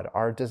God,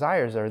 our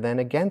desires are then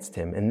against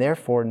him and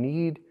therefore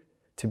need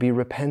to be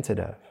repented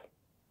of.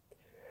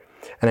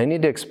 And I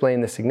need to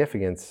explain the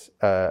significance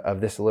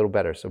of this a little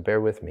better, so bear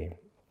with me.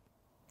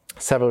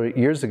 Several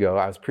years ago,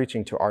 I was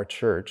preaching to our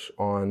church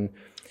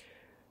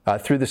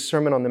through the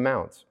Sermon on the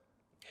Mount,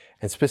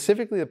 and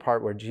specifically the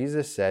part where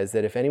Jesus says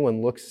that if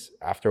anyone looks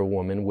after a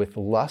woman with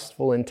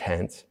lustful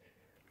intent,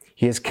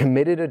 he has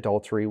committed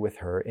adultery with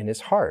her in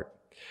his heart.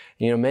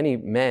 Many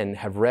men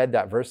have read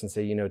that verse and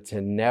say,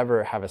 to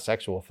never have a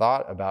sexual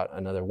thought about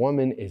another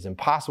woman is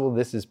impossible.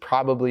 This is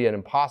probably an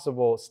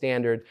impossible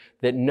standard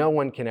that no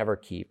one can ever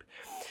keep.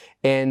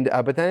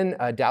 But then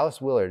Dallas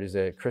Willard is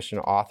a Christian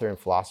author and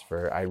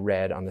philosopher I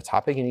read on the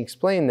topic, and he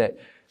explained that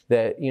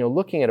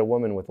looking at a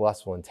woman with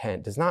lustful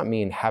intent does not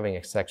mean having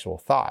a sexual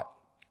thought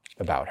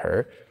about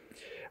her.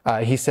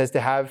 He says to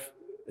have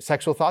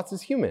sexual thoughts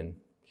is human.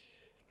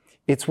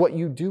 It's what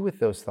you do with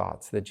those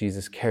thoughts that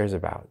Jesus cares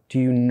about. Do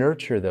you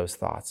nurture those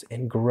thoughts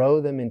and grow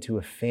them into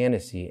a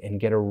fantasy and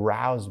get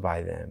aroused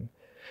by them?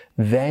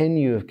 Then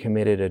you have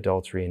committed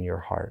adultery in your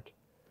heart.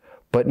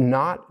 But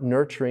not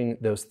nurturing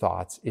those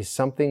thoughts is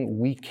something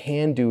we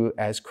can do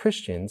as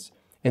Christians,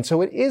 and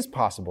so it is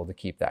possible to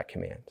keep that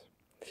command.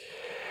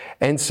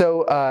 And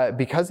so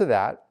because of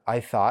that, I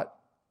thought,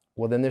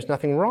 well, then there's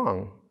nothing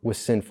wrong with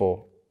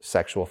sinful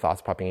sexual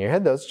thoughts popping in your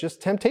head. That's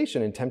just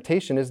temptation, and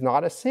temptation is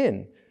not a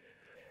sin.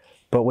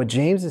 But what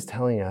James is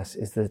telling us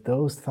is that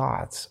those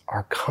thoughts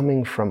are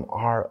coming from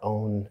our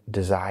own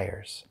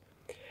desires.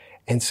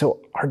 And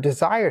so our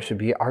desire should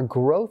be, our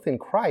growth in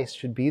Christ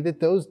should be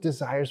that those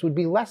desires would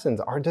be lessened.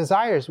 Our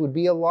desires would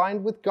be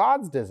aligned with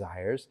God's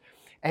desires.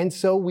 And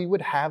so we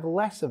would have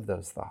less of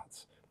those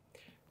thoughts.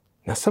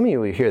 Now, some of you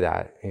will hear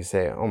that and you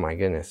say, oh my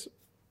goodness,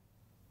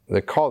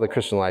 the call to the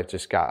Christian life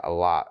just got a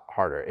lot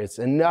harder. It's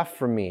enough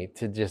for me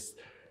to just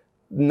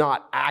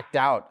not act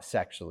out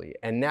sexually.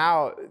 And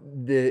now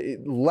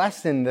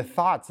lessen the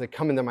thoughts that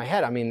come into my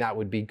head. I mean, that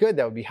would be good.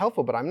 That would be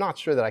helpful, but I'm not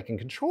sure that I can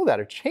control that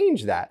or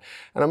change that.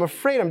 And I'm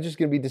afraid I'm just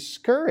going to be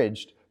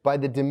discouraged by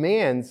the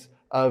demands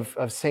of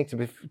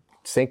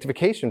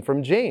sanctification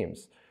from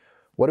James.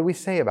 What do we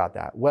say about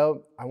that?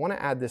 Well, I want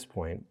to add this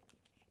point,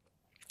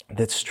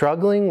 that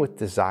struggling with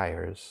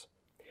desires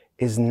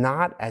is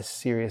not as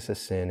serious a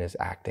sin as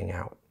acting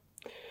out.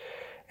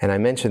 And I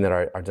mentioned that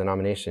our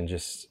denomination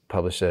just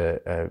published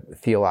a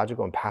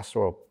theological and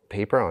pastoral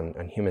paper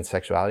on human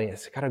sexuality.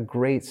 It's got a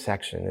great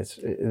section.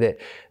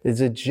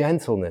 There's a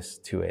gentleness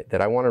to it that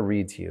I want to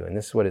read to you. And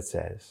this is what it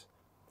says.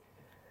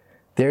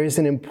 There is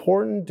an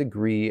important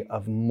degree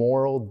of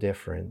moral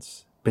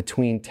difference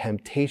between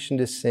temptation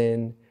to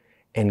sin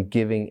and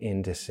giving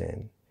in to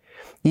sin,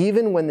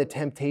 even when the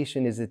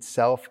temptation is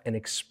itself an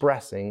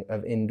expressing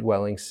of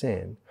indwelling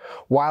sin.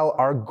 While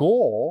our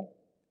goal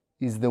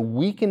is the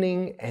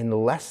weakening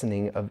and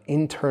lessening of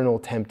internal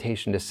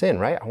temptation to sin,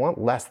 right? I want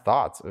less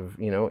thoughts of,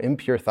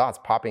 impure thoughts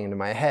popping into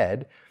my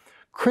head.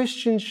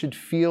 Christians should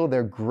feel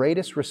their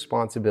greatest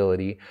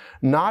responsibility,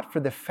 not for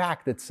the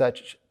fact that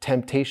such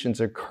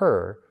temptations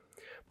occur,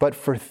 but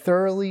for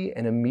thoroughly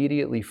and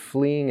immediately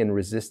fleeing and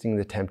resisting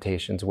the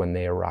temptations when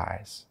they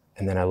arise.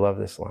 And then I love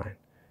this line.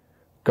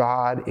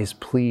 God is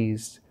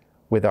pleased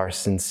with our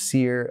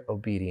sincere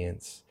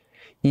obedience,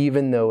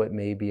 even though it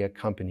may be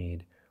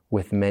accompanied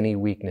with many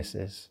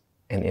weaknesses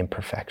and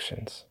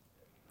imperfections.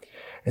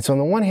 And so on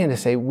the one hand, to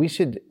say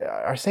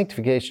our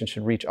sanctification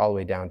should reach all the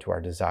way down to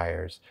our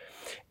desires.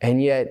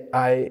 And yet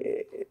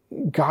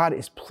God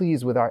is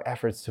pleased with our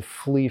efforts to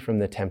flee from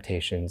the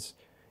temptations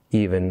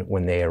even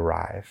when they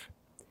arrive.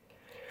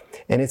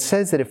 And it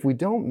says that if we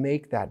don't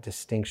make that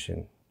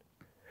distinction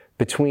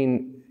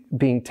between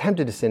being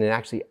tempted to sin and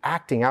actually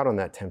acting out on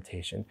that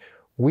temptation,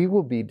 we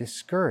will be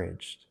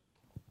discouraged.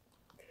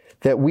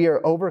 That we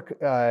are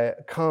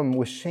overcome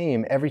with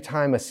shame every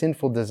time a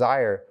sinful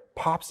desire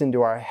pops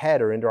into our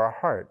head or into our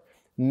heart.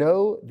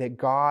 Know that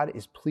God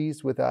is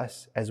pleased with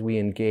us as we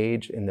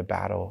engage in the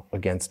battle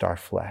against our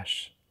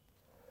flesh.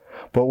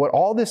 But what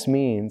all this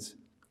means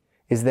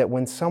is that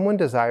when someone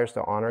desires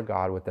to honor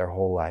God with their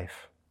whole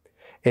life,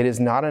 it is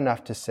not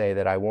enough to say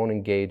that I won't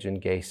engage in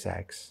gay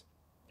sex.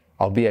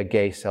 I'll be a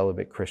gay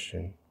celibate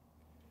Christian.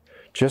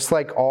 Just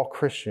like all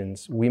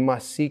Christians, we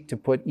must seek to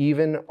put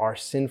even our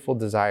sinful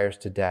desires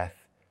to death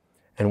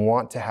and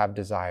want to have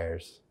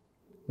desires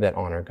that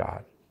honor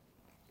God.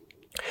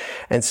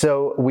 And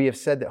so we have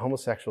said that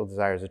homosexual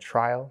desire is a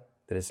trial,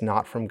 that it's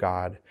not from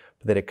God,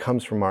 but that it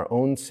comes from our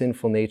own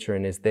sinful nature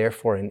and is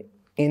therefore an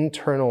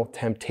internal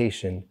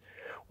temptation,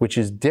 which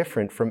is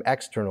different from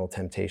external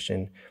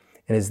temptation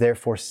and is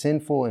therefore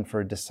sinful, and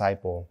for a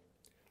disciple,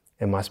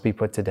 it must be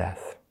put to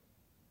death.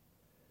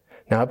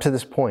 Now, up to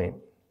this point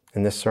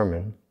in this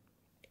sermon,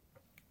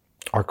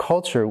 our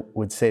culture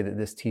would say that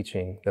this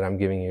teaching that I'm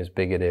giving you is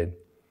bigoted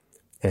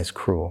and is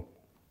cruel.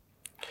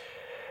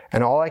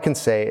 And all I can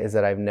say is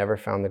that I've never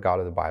found the God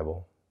of the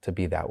Bible to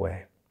be that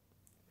way.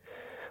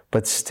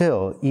 But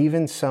still,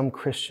 even some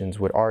Christians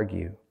would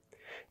argue,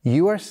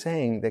 you are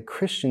saying that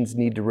Christians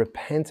need to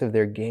repent of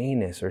their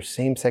gayness or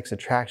same-sex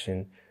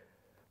attraction,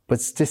 but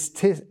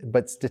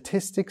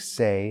statistics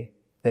say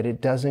that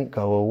it doesn't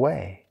go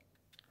away.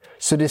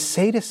 So to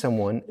say to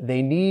someone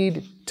they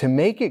need to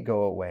make it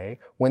go away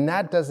when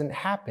that doesn't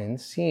happen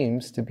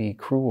seems to be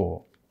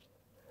cruel.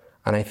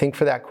 And I think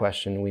for that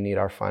question, we need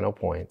our final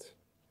point,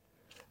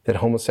 that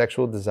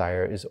homosexual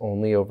desire is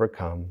only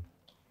overcome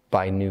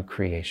by new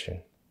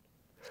creation.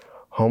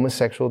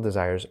 Homosexual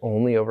desire is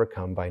only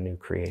overcome by new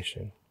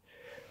creation.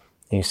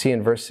 And you see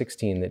in verse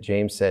 16 that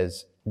James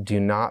says, do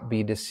not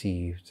be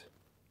deceived,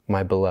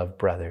 my beloved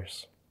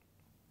brothers.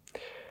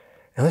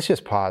 And let's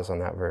just pause on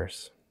that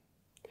verse.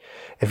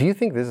 If you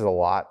think this is a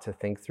lot to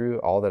think through,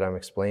 all that I'm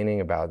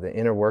explaining about the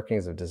inner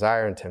workings of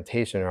desire and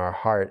temptation in our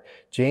heart,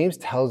 James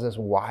tells us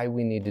why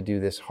we need to do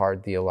this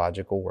hard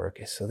theological work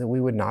is so that we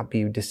would not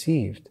be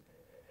deceived.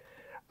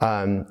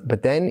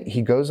 But then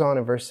he goes on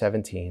in verse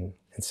 17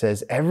 and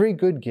says, every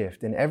good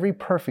gift and every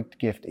perfect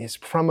gift is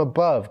from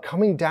above,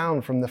 coming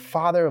down from the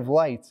Father of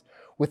lights,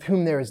 with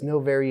whom there is no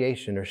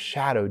variation or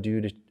shadow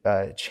due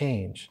to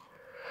change.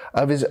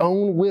 Of his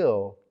own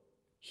will,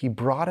 he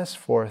brought us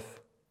forth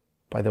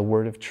by the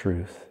word of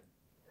truth,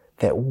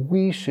 that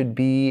we should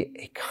be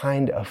a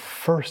kind of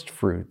first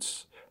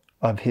fruits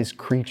of his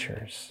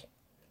creatures.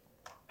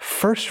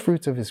 First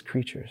fruits of his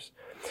creatures.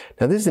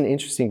 Now this is an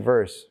interesting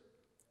verse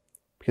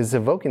because it's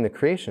evoking the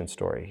creation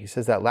story. He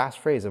says that last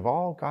phrase, of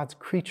all God's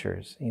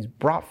creatures, he's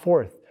brought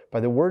forth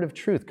by the word of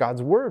truth.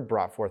 God's word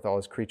brought forth all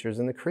his creatures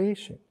in the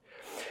creation.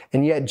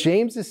 And yet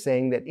James is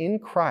saying that in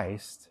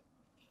Christ,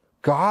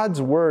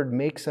 God's word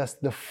makes us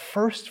the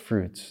first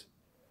fruits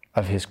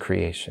of his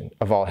creation,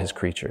 of all his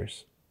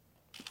creatures.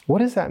 What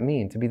does that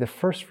mean, to be the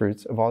first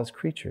fruits of all his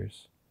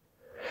creatures?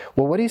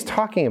 Well, what he's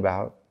talking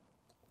about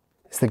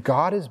is that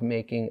God is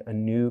making a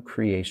new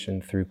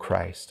creation through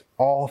Christ.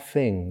 All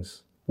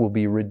things will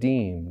be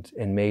redeemed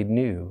and made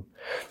new.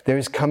 There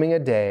is coming a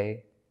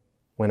day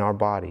when our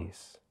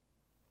bodies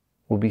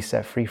will be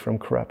set free from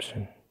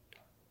corruption.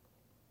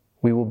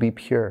 We will be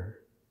pure.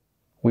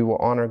 We will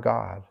honor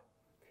God.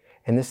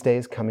 And this day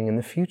is coming in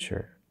the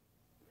future.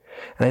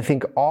 And I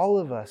think all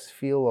of us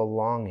feel a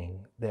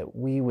longing that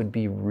we would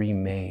be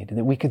remade,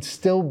 that we could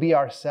still be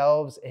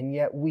ourselves, and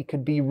yet we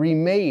could be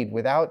remade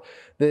without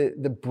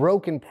the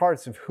broken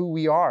parts of who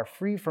we are,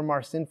 free from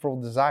our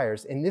sinful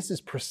desires. And this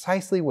is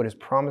precisely what is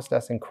promised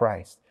us in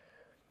Christ.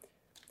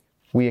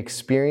 We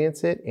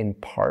experience it in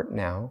part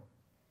now,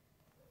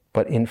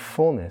 but in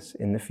fullness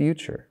in the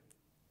future.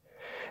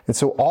 And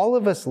so all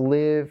of us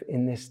live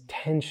in this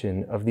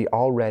tension of the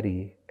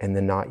already and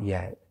the not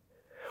yet.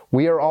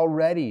 We are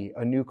already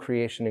a new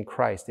creation in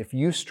Christ. If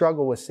you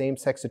struggle with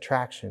same-sex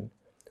attraction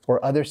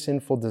or other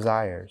sinful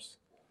desires,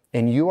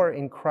 and you are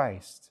in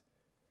Christ,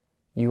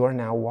 you are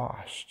now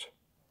washed.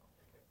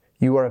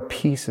 You are a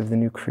piece of the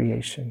new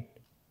creation.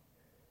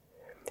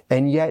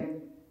 And yet,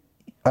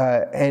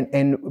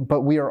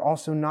 but we are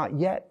also not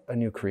yet a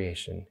new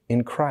creation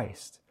in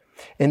Christ.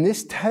 And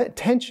this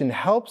tension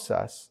helps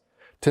us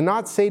To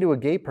not say to a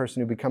gay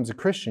person who becomes a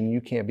Christian,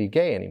 you can't be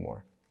gay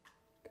anymore.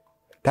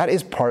 That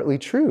is partly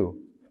true,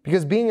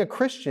 because being a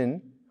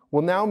Christian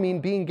will now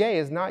mean being gay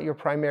is not your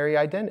primary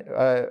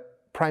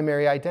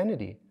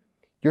identity.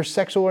 Your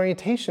sexual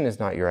orientation is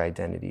not your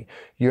identity.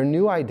 Your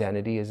new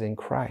identity is in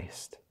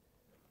Christ.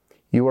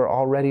 You are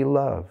already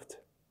loved,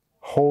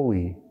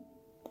 holy,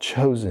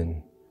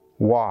 chosen,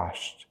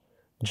 washed,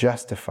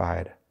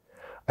 justified,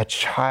 a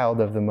child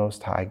of the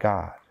Most High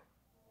God.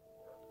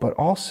 But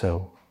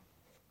also,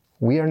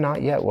 we are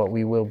not yet what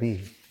we will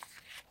be.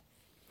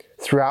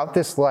 Throughout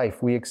this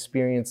life, we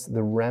experience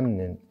the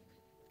remnant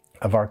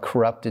of our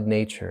corrupted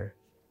nature.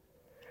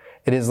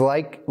 It is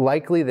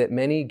likely that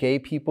many gay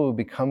people who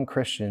become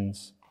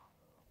Christians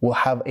will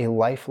have a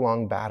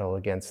lifelong battle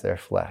against their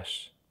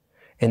flesh.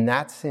 In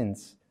that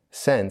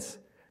sense,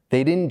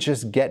 they didn't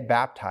just get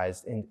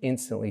baptized and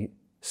instantly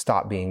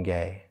stop being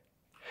gay.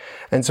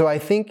 And so I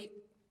think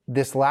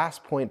this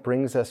last point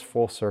brings us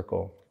full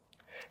circle.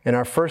 In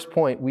our first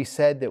point, we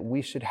said that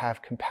we should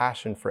have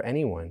compassion for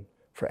anyone,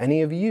 for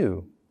any of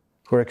you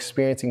who are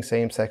experiencing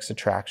same-sex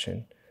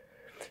attraction.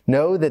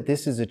 Know that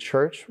this is a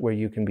church where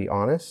you can be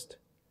honest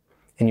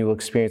and you will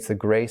experience the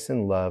grace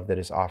and love that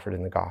is offered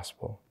in the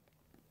gospel.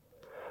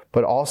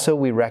 But also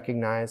we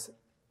recognize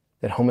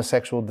that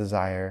homosexual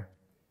desire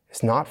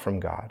is not from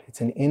God.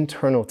 It's an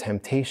internal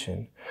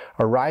temptation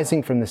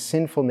arising from the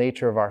sinful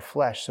nature of our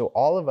flesh. So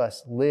all of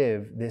us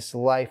live this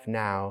life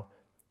now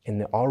in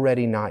the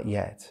already not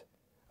yet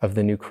of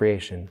the new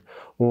creation,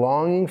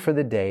 longing for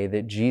the day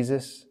that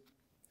Jesus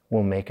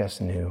will make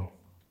us new.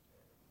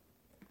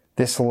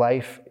 This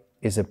life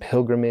is a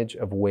pilgrimage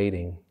of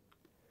waiting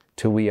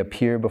till we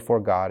appear before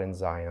God in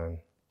Zion.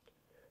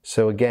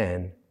 So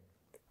again,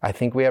 I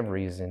think we have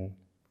reason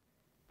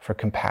for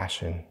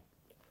compassion,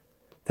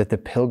 that the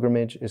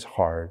pilgrimage is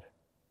hard,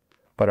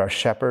 but our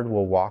shepherd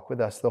will walk with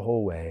us the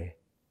whole way.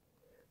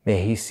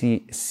 May he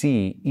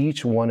see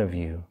each one of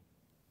you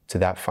to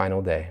that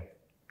final day.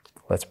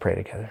 Let's pray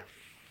together.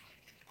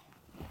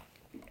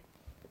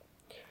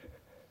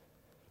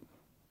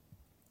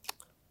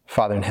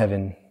 Father in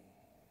heaven,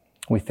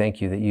 we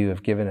thank you that you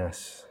have given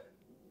us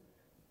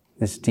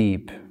this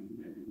deep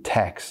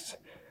text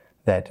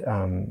that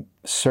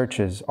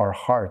searches our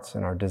hearts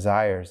and our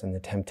desires and the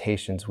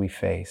temptations we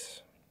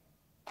face.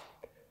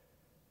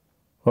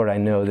 Lord, I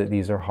know that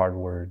these are hard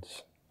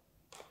words.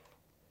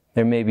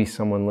 There may be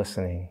someone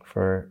listening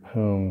for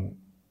whom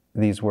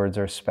these words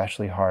are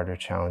especially hard or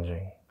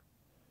challenging.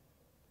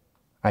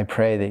 I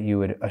pray that you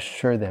would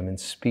assure them and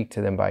speak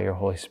to them by your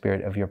Holy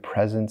Spirit of your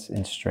presence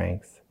and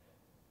strength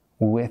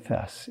with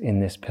us in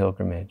this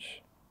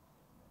pilgrimage.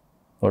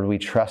 Lord, we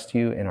trust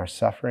you in our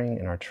suffering,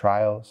 in our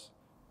trials,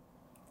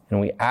 and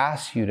we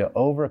ask you to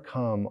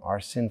overcome our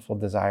sinful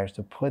desires,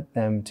 to put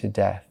them to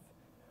death.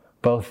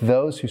 Both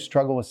those who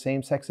struggle with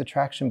same-sex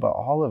attraction, but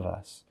all of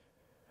us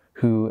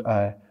who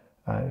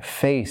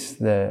face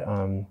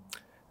the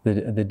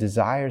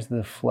desires of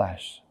the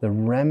flesh, the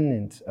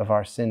remnant of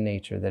our sin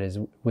nature that is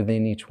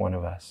within each one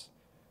of us.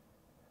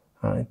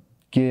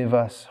 Give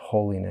us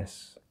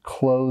holiness.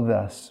 Clothe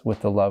us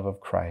with the love of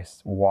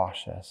Christ.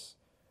 Wash us.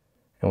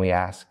 And we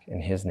ask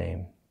in his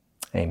name,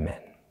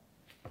 amen.